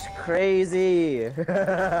 That's crazy.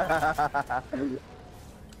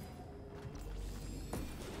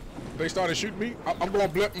 They started shooting me. I'm going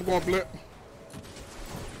blip. I'm going blip.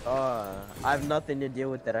 I have nothing to deal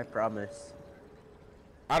with it, I promise.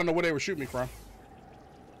 I don't know where they were shooting me from.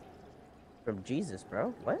 From Jesus,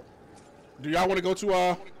 bro. What? Do y'all want to go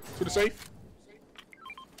to the safe?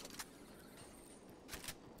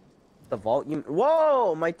 The vault? You...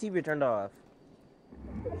 Whoa! My TV turned off.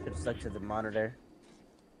 Should've stuck to the monitor.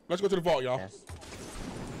 Let's go to the vault, y'all. Yes.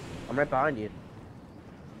 I'm right behind you.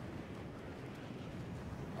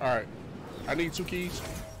 All right. I need 2 keys.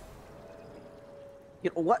 You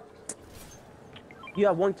know what? You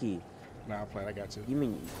have 1 key. Nah, I'm playing. I got 2. You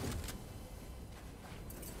mean?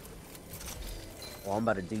 Well, I'm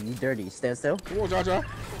about to do you dirty. Stand still. Come on, John J.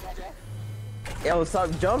 Yo, stop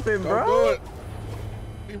jumping, Don't bro. do it.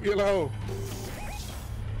 Leave me alone.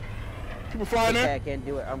 People flying Okay, in. I can't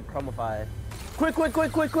do it. I'm chromified. Quick! Go Inside,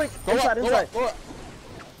 up, inside. Go up.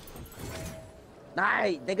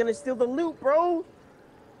 Nah, they're gonna steal the loot, bro.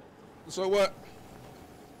 So what?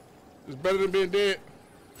 It's better than being dead.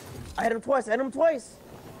 I hit him twice.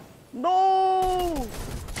 No!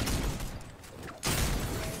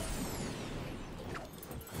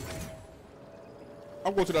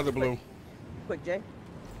 I'm going to the other balloon. Quick, Jay.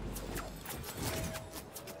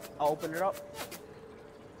 I'll open it up.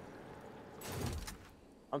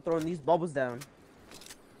 I'm throwing these bubbles down.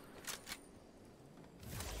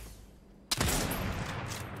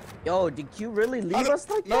 Yo, did Q really leave us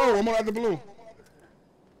like that? No, I'm on the other balloon.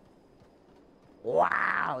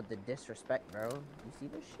 Wow, the disrespect, bro. You see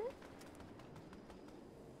this shit?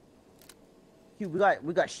 Dude,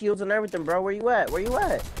 we got shields and everything, bro. Where you at? Where you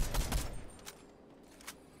at?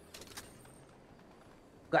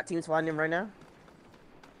 Got teams flying in right now.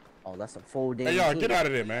 Oh, that's a full damn. Hey, y'all, team. get out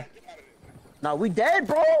of there, man. No, we dead,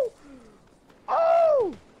 bro.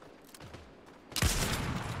 Oh.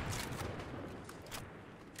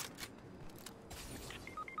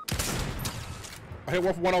 I hit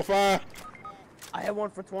one for 105. I had one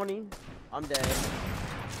for 20. I'm dead.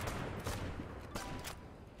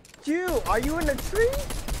 Q, are you in the tree?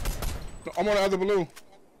 I'm on the other balloon.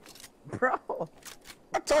 Bro.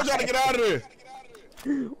 I told y'all to get out of there.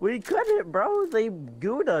 We couldn't, bro. They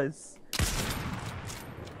gooed us.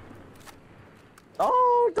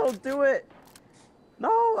 Oh, don't do it.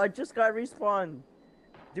 No, I just got respawned.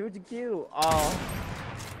 Do it to Q. Oh.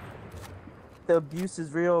 The abuse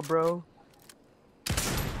is real, bro.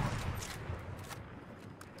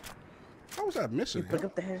 How was that missing? You pick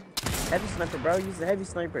up the heavy sniper, bro. Use the heavy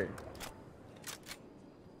sniper.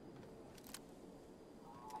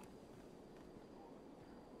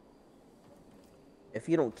 If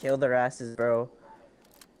you don't kill their asses, bro.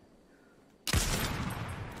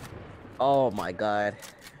 Oh my god.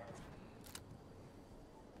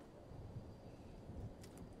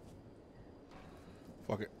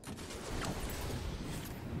 Fuck it.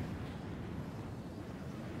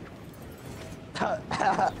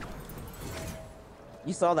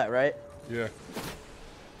 You saw that, right? Yeah.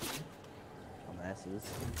 Dumbasses.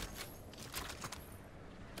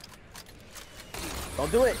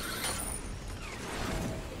 Don't do it.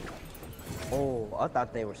 Oh, I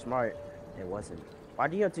thought they were smart. It wasn't. Why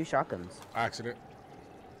do you have 2 shotguns? Accident.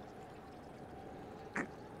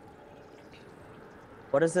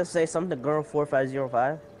 What does this say? Something girl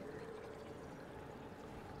 4505?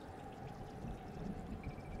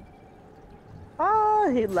 Ah,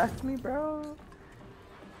 he left me, bro.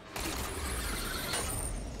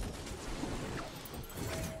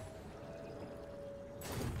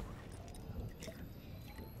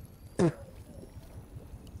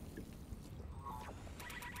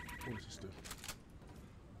 What does this do?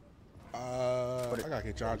 I gotta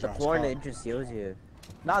get John The John's corner car. just heals you.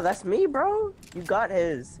 Nah, that's me, bro. You got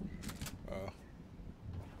his.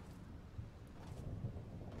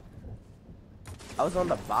 I was on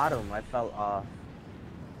the bottom. I fell off.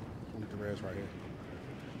 Need the res right here.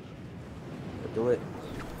 Do it.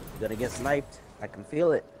 You're gonna get sniped. I can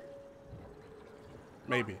feel it.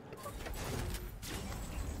 Maybe.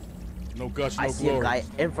 No guts, no I see glory. a guy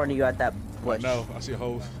in front of you at that bush. No, I see a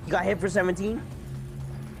hose. You got hit for 17.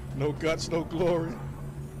 No guts, no glory. You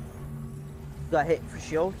got hit for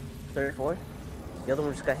shield. 34. The other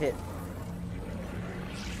one just got hit.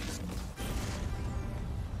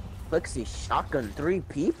 Flixie shotgun 3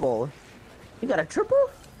 people. You got a triple?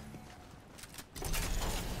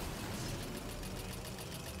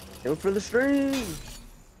 Do it for the stream.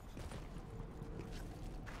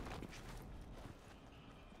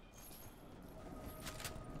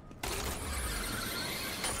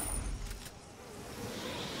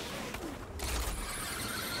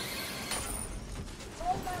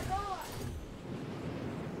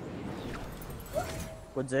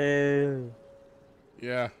 What's it?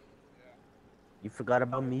 Yeah. You forgot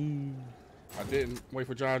about me. I didn't. Wait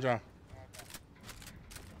for John John.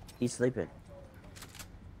 He's sleeping.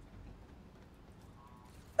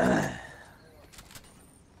 Man,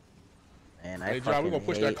 Hey John, we're gonna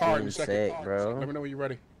push that car in a second. Bro. Let me know when you're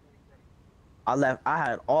ready. I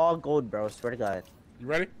had all gold, bro. Swear to God. You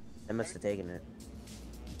ready? I must have taken it.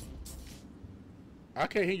 I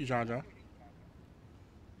can't hear you, John John.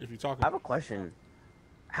 If you're talking. I have a question.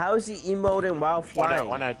 How is he emoting while flying?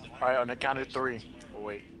 All right, on the count of 3. Oh,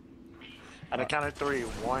 wait. On the count of 3.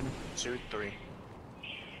 1, 2, 3.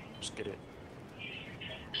 Let's get it.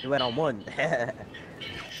 He went on 1.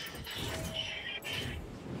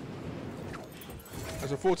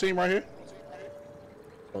 There's a full team right here.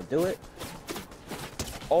 Don't do it.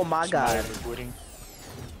 Oh my God. Rebooting.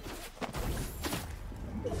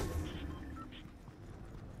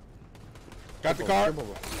 Got the car.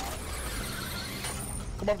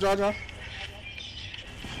 Come up, John John.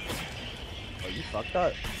 Oh, you fucked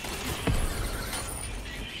up.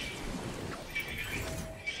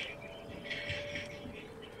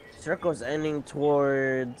 Circle's ending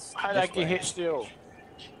towards. How'd I get hit still?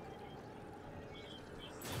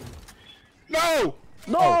 No!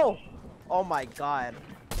 No! Oh my God.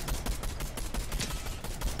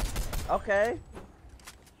 Okay.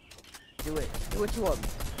 Do it. Do it to him.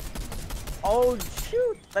 Oh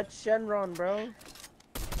shoot! That's Shenron, bro.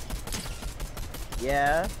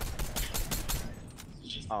 Yeah.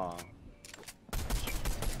 Aw.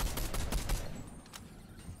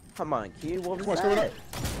 Come on, Q. What was Come on, that?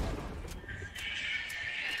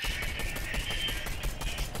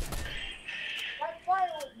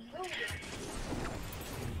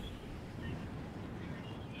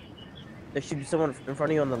 There should be someone in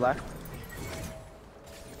front of you on the left.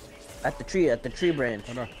 At the tree branch.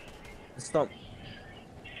 I know. The stump.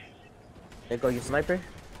 There go your sniper.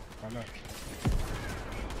 I know.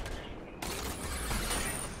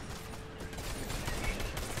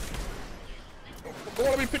 Go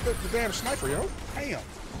let me pick up the damn sniper, yo. Damn.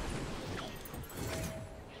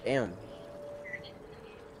 Damn.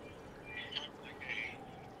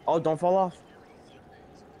 Oh, don't fall off.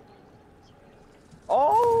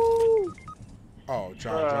 Oh! Oh,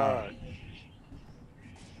 John.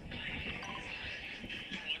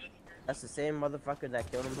 That's the same motherfucker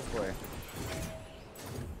that killed him before.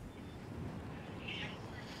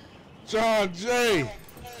 John J.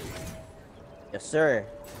 Yes, sir.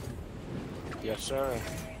 Yes, sir.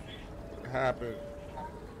 What happened?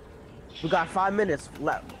 We got 5 minutes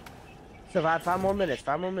left. Survive 5 more minutes.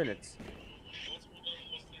 5 more minutes.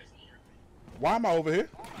 Why am I over here?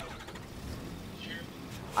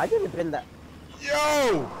 I didn't pin that.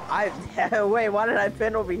 Yo! Wait, why did I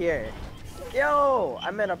pin over here? Yo!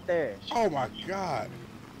 I meant up there. Oh my god.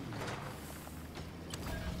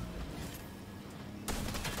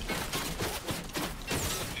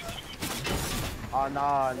 Oh,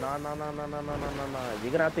 no.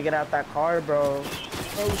 You're gonna have to get out that car, bro.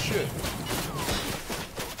 Oh shit.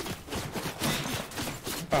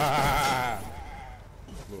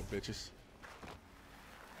 Little bitches.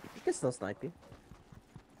 You can still snipe you.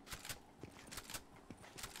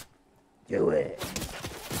 Do it.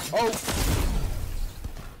 Oh!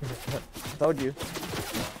 Told you.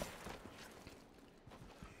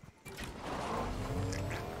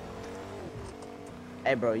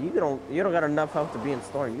 Hey, bro, you don't got enough health to be in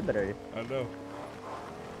storm. You better I know.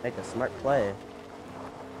 make a smart play.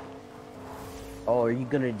 Oh, are you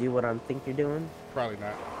gonna do what I think you're doing? Probably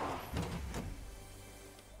not.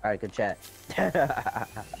 All right, good chat. I'll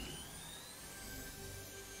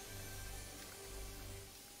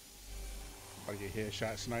get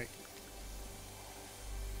headshot snipe.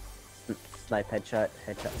 Snipe, headshot,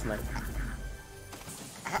 snipe.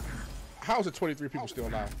 How is it 23 people still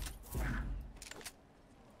alive?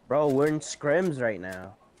 Bro, we're in scrims right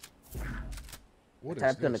now. What is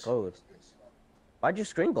Tapped in the this? code. Why'd your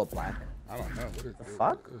screen go black? I don't know. What is The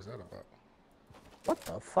fuck? What is that about? What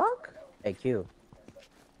the fuck? Hey, Q.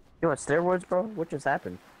 You want steroids, bro? What just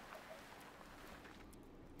happened?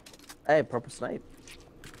 Hey, purple snipe.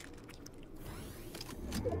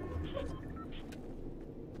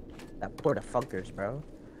 That portafuckers, bro.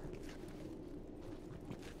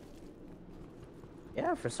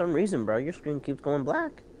 Yeah, for some reason, bro, your screen keeps going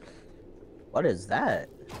black. What is that?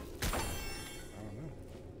 I don't know.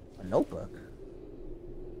 A notebook.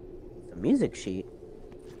 It's a music sheet.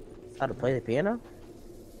 It's how to play the piano?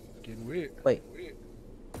 Getting weird. Wait.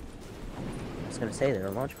 I was gonna say there's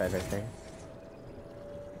a launch pad right there.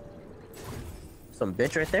 Some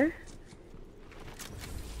bitch right there?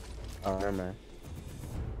 Oh, never mind.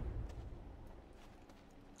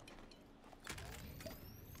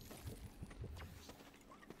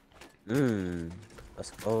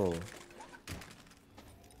 Let's go.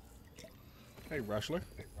 Hey, Rushler.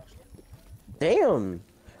 Damn!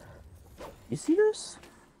 You see this?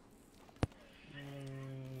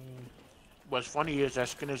 What's funny is that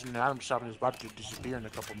Skinner's in the item shop is about to disappear in a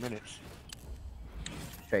couple minutes.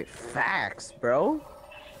 Straight facts, bro.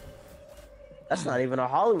 That's not even a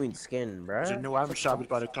Halloween skin, bro. The new item shop is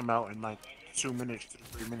about to come out in like 2 minutes to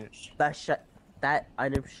 3 minutes. That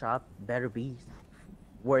item shop better be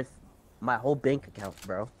worth my whole bank account,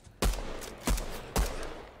 bro.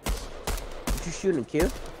 What you shooting, Q?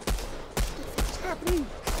 What's happening?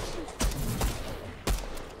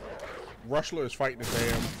 Rushler is fighting the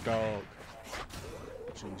damn dog.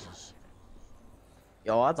 Jesus.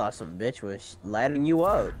 Yo, I thought some bitch was lighting you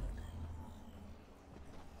up.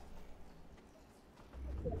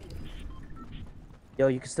 Yo,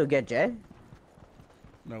 you can still get Jay?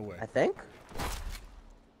 No way. I think.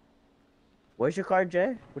 Where's your card,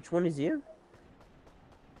 Jay? Which one is you?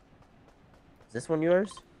 Is this one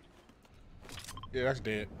yours? Yeah, that's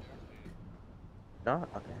dead. No?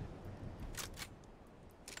 Okay.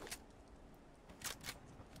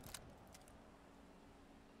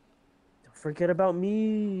 Don't forget about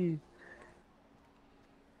me.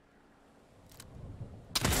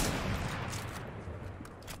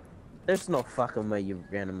 There's no fucking way you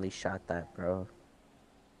randomly shot that, bro.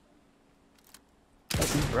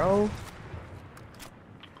 Bro.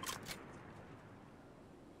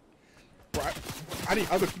 Bro, I need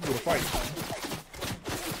other people to fight.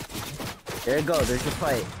 There you go, there's your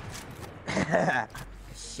fight.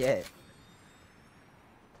 Shit.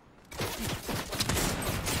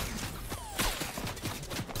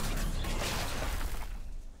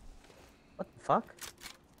 fuck?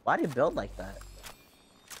 Why do you build like that?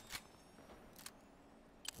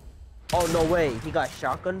 Oh, no way. He got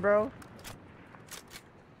shotgun, bro?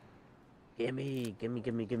 Gimme.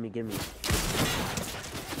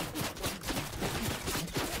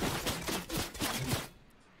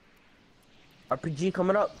 RPG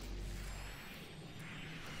coming up.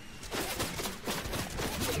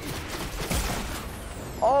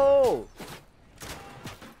 Oh!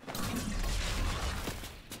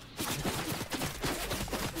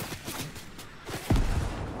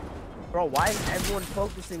 Bro, why is everyone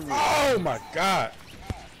focusing me? Oh my god!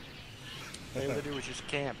 They literally was just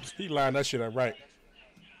camped. He lined that shit up right.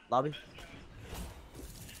 Lobby?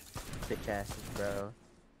 Bitch asses, bro.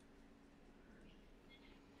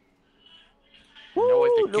 You know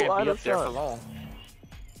what? They Woo, can't no be up there shot. for long.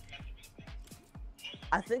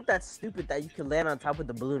 I think that's stupid that you can land on top of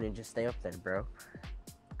the balloon and just stay up there, bro.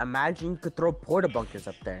 Imagine you could throw porta bunkers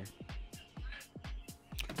up there.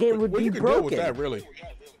 Game would Well, be you can broken. deal with that, really.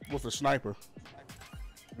 With a sniper.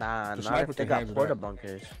 Nah, The not sniper if they can got handle porta that.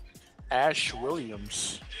 bunkers. Ash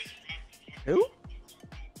Williams. Who?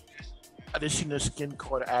 I just seen a skin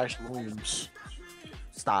called Ash Williams.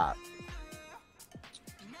 Stop.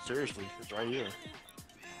 Seriously, it's right here.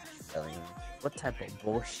 What type of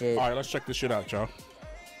bullshit? Alright, let's check this shit out, y'all.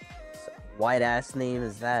 White ass name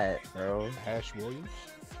is that, bro? Ash Williams?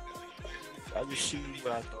 I just see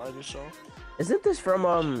what I thought I just saw. Isn't this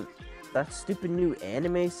from that stupid new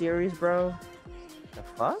anime series, bro? The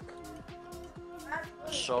fuck?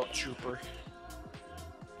 Assault Trooper.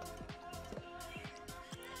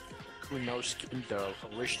 Kuno skin, the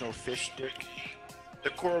original fish stick. The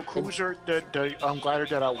Coral Cruiser, the glider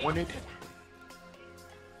that I wanted.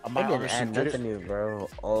 I They might didn't honestly add get nothing it. new, bro.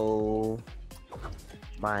 Oh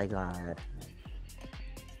my god.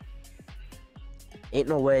 Ain't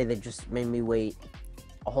no way they just made me wait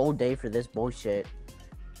a whole day for this bullshit.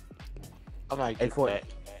 I might Hey, get for that.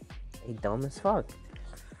 Hey, dumb as fuck.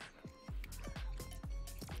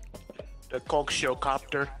 The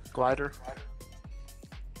Copter glider.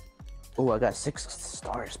 Oh, I got 6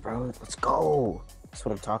 stars, bro. Let's go. That's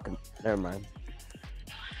what I'm talking. Never mind.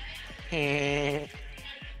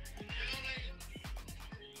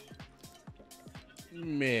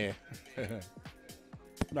 Man.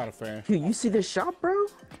 Not a fan. Dude, you see this shop, bro?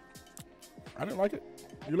 I didn't like it.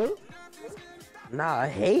 You love it? Nah, I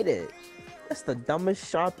hate it. That's the dumbest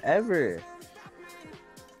shop ever.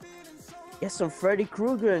 Get some Freddy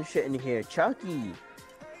Krueger and shit in here. Chucky.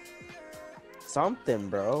 Something,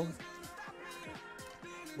 bro.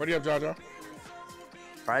 What do you have, Jaja?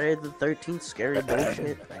 Friday the 13th scary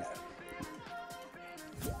bullshit. Like,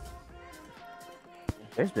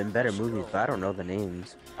 there's been better movies, but I don't know the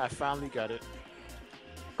names. I finally got it.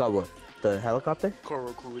 Got what? The helicopter?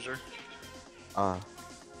 Coral Cruiser. Uh,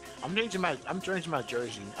 I'm changing my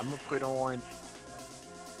jersey. I'm gonna put on.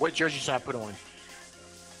 What jersey should I put on?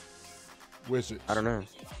 Wizards. I don't know.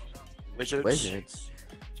 Wizards. Wizards.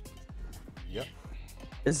 Yep.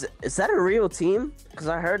 Is that a real team? Cause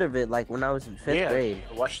I heard of it like when I was in 5th grade.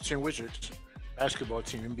 Washington Wizards. Basketball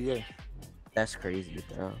team, NBA. That's crazy,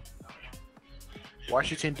 bro.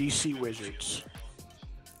 Washington DC Wizards.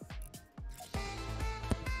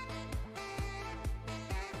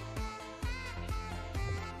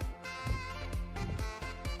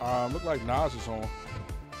 Look like Nas is on.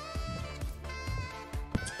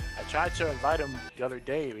 I tried to invite him the other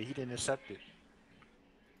day, but he didn't accept it.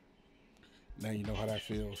 Now you know how that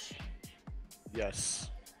feels. Yes.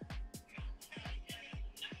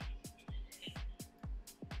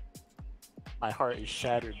 My heart is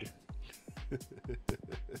shattered.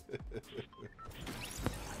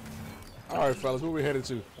 All right, fellas, where we headed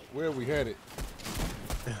to? Where are we headed?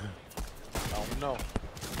 I don't know.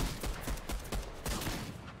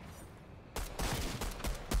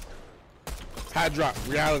 High drop,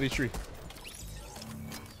 reality tree.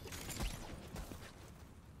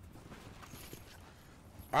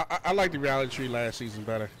 I like the reality tree last season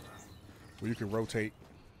better, where you can rotate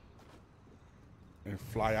and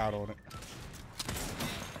fly out on it.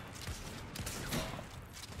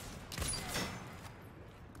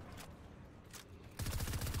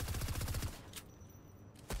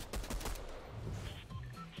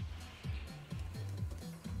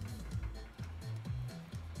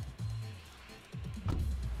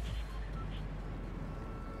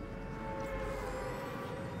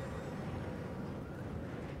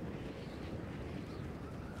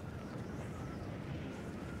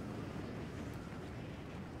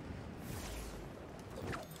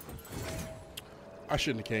 I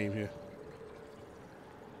shouldn't have came here.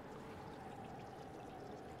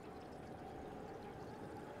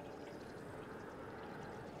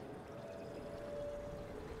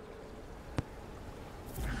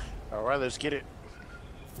 All right, let's get it.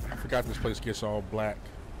 I forgot this place gets all black.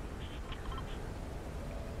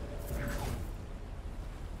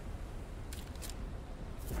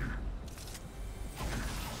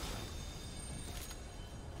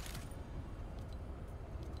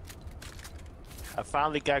 I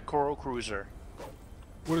finally got Cooler-Corsair.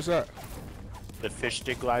 What is that? The fish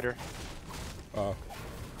stick glider.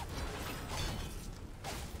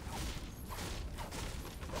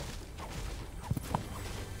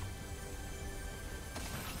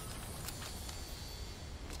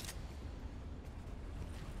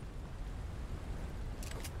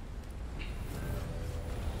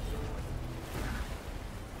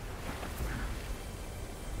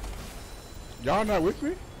 Y'all not with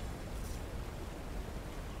me?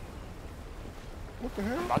 What the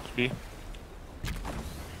hell? About to be.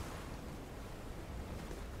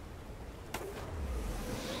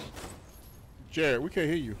 Jared, we can't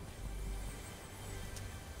hear you.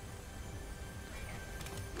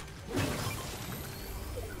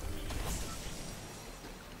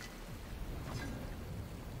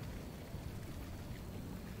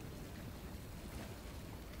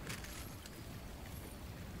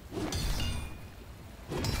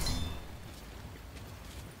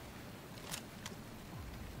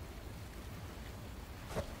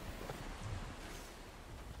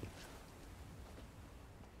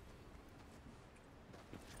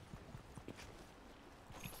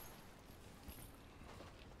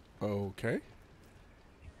 Okay.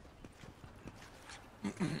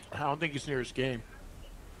 I don't think he's near his game.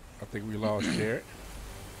 I think we lost Jared.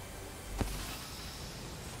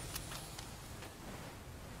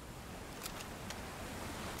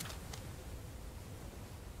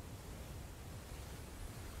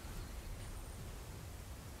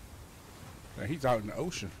 Now he's out in the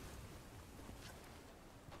ocean.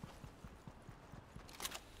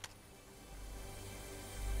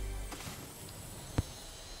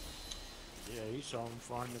 Yeah, he saw him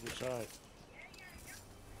far on the other side.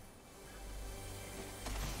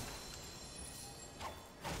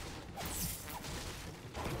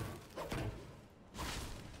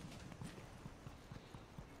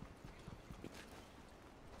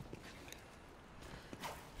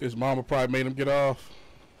 His mama probably made him get off.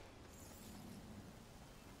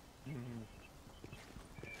 You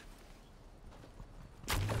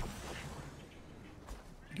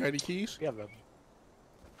got any keys? We have a...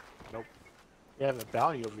 Nope. We have a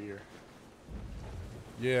bounty over here.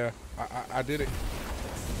 Yeah, I did it.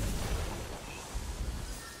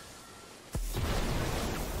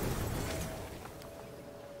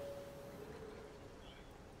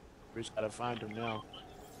 We just gotta find him now.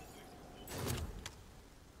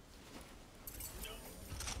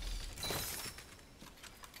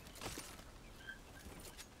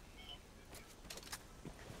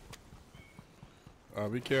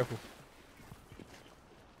 Be careful.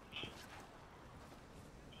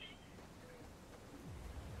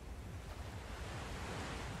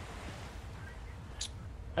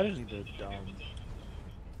 I just need a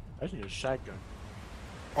I just need a shotgun.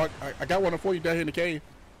 Oh, I got one for you down here in the cave.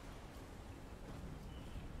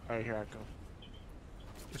 Alright, here I go.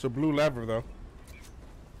 It's a blue lever though.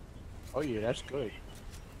 Oh yeah, that's good.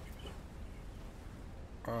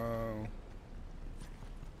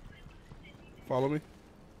 Follow me.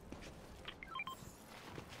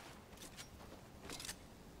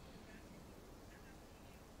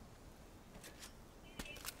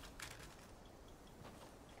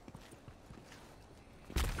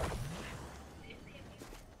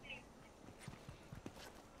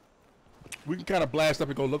 We can kind of blast up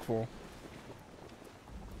and go look for him.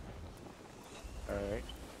 Alright.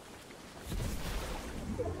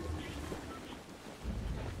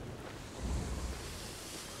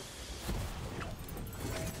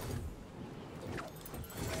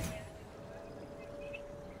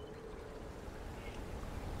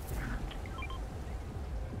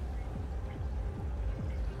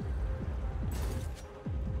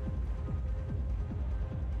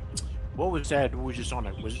 What was that? We were just on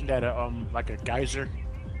it. Wasn't that a like a geyser?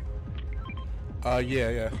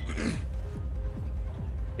 Yeah.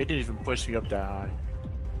 It didn't even push me up that high.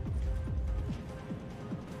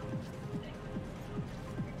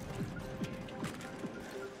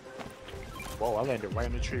 Whoa, I landed right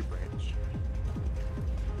in the tree branch.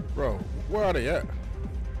 Bro, where are they at?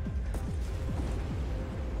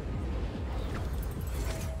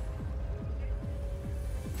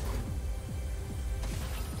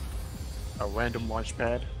 A random launch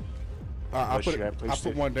pad. I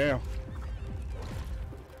put one down.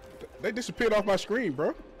 They disappeared off my screen,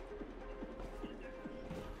 bro.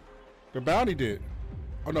 The bounty did.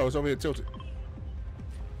 Oh no, it's over here tilted.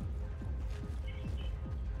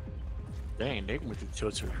 Dang, they went to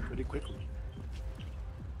tilter pretty quickly.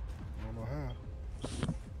 I don't know how.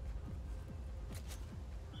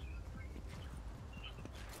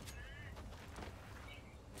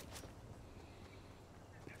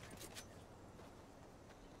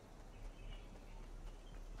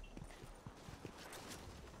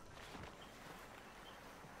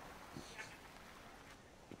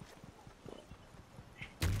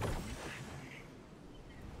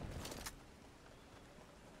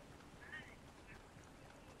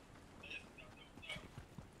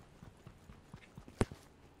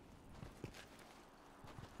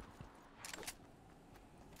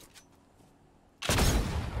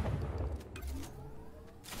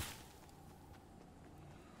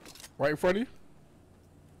 Right in front of you.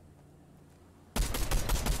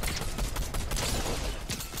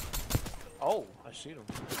 Oh, I see them.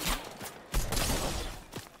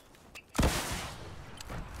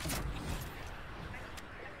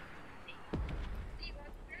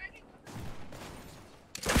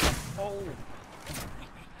 Oh.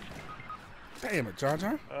 Damn it,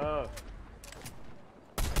 John.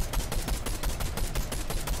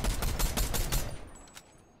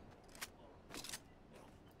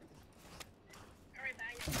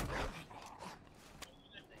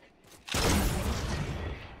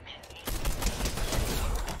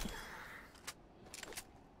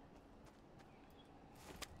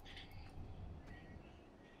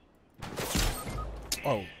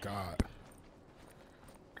 Oh, God.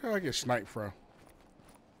 Where did I get sniped from?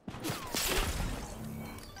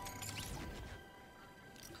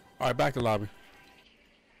 All right, back to lobby.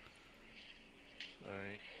 All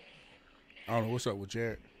right. I don't know what's up with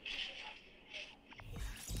Jared.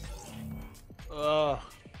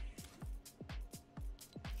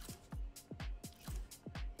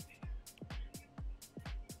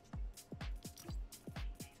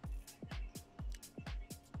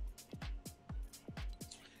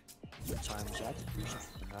 What time is that?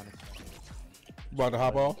 About to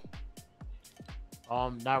hop off?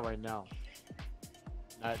 Not right now.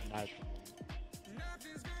 Not.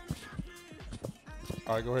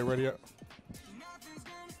 All right, go ahead, ready up.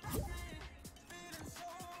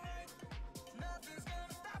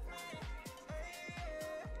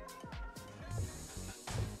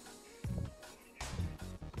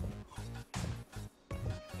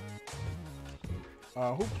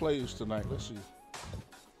 Who plays tonight? Let's see.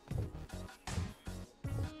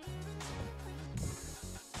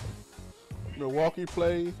 Milwaukee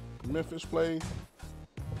play, Memphis play.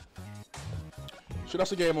 So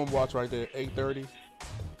that's a game I'm gonna watch right there. 8:30.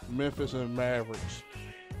 Memphis and Mavericks.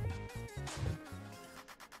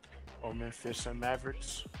 Oh, Memphis and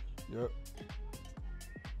Mavericks. Yep.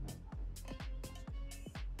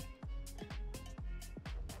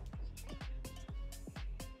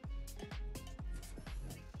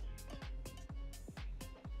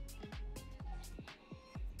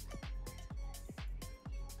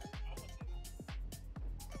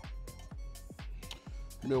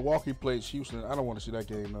 Milwaukee plays Houston. I don't want to see that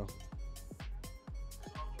game though.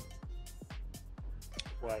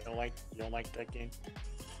 What? You don't like that game?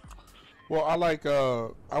 Well, I like. I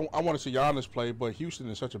want to see Giannis play, but Houston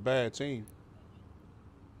is such a bad team.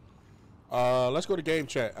 Let's go to game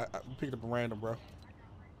chat. I picked up a random, bro.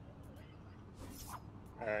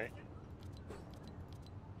 All right.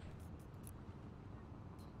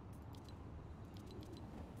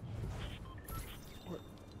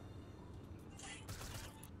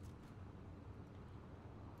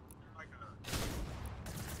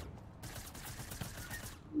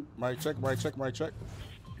 Mic check, mic check, mic check.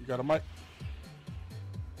 You got a mic?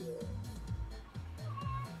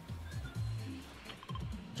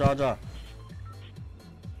 John. John.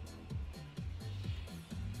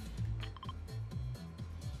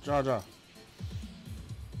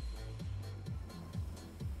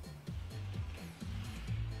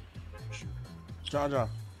 John.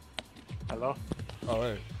 Hello? Oh,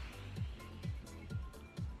 hey.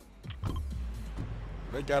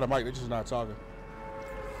 They got a mic, they just not talking.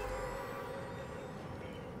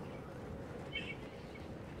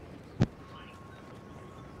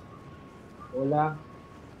 Hola.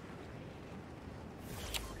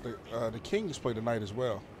 The Kings play tonight as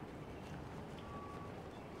well.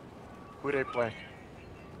 Who they play?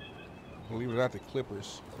 Believe it or not, the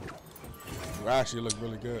Clippers. Who actually look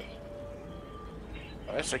really good.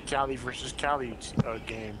 Oh, that's a Cali versus Cali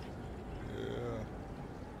game. Yeah.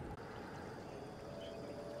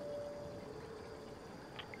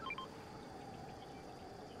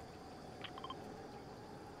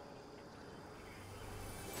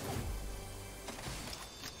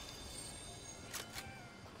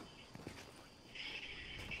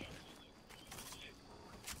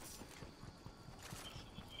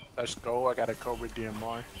 Let's go. I got a Cobra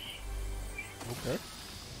DMR. Okay.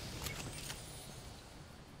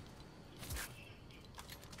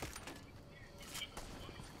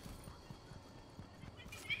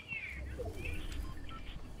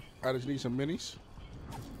 I just need some minis.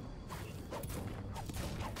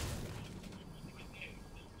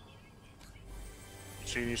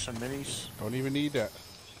 So you need some minis? Don't even need that.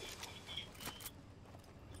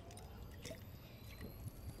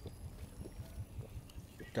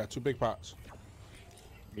 Got 2 big pots.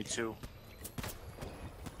 Me too.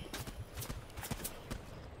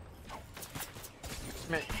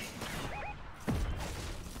 Man.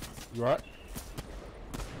 You alright?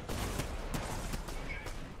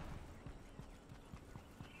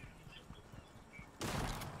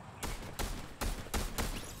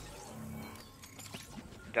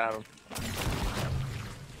 Got him.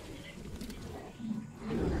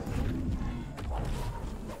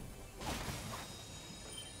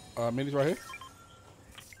 Minis right here.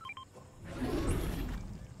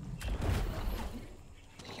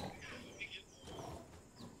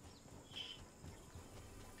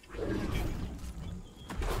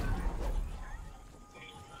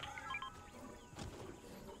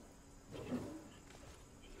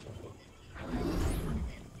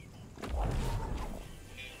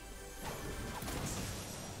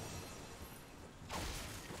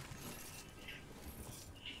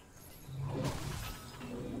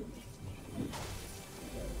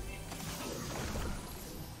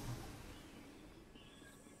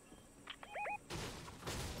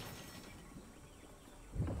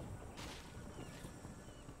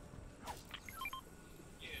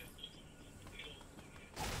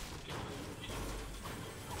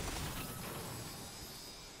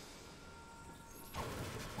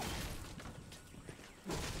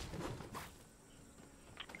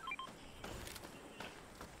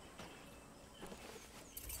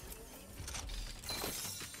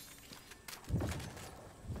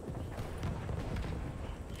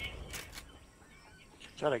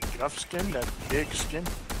 Is that a guff skin? That big skin?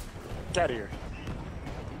 Get out of here.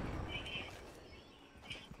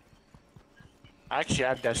 I actually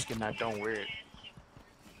have that skin, I don't wear it.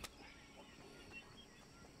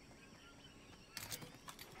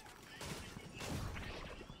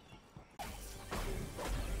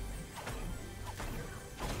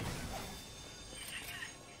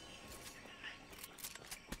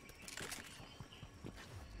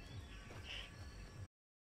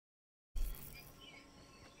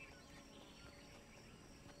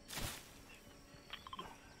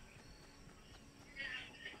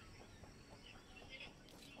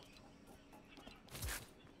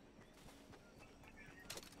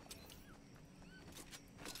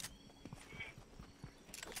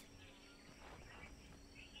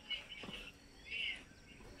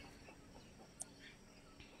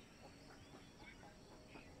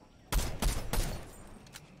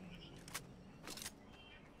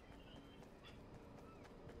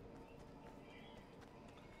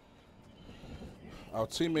 Our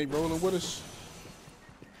teammate rolling with us.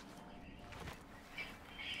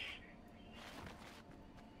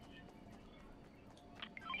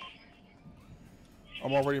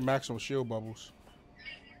 I'm already maximum shield bubbles.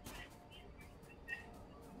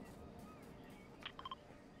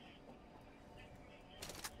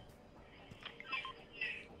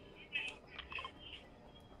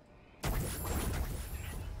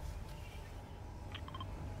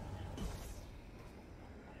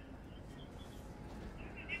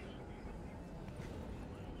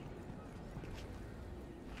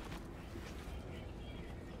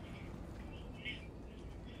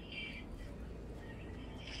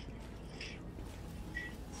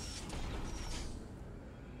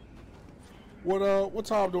 What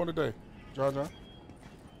time doing today, John?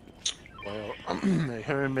 Well, him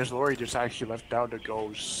and Miss Lori just actually left out to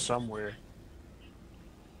go somewhere.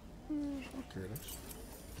 Okay, that's...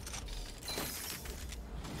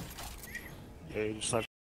 Yeah, he just left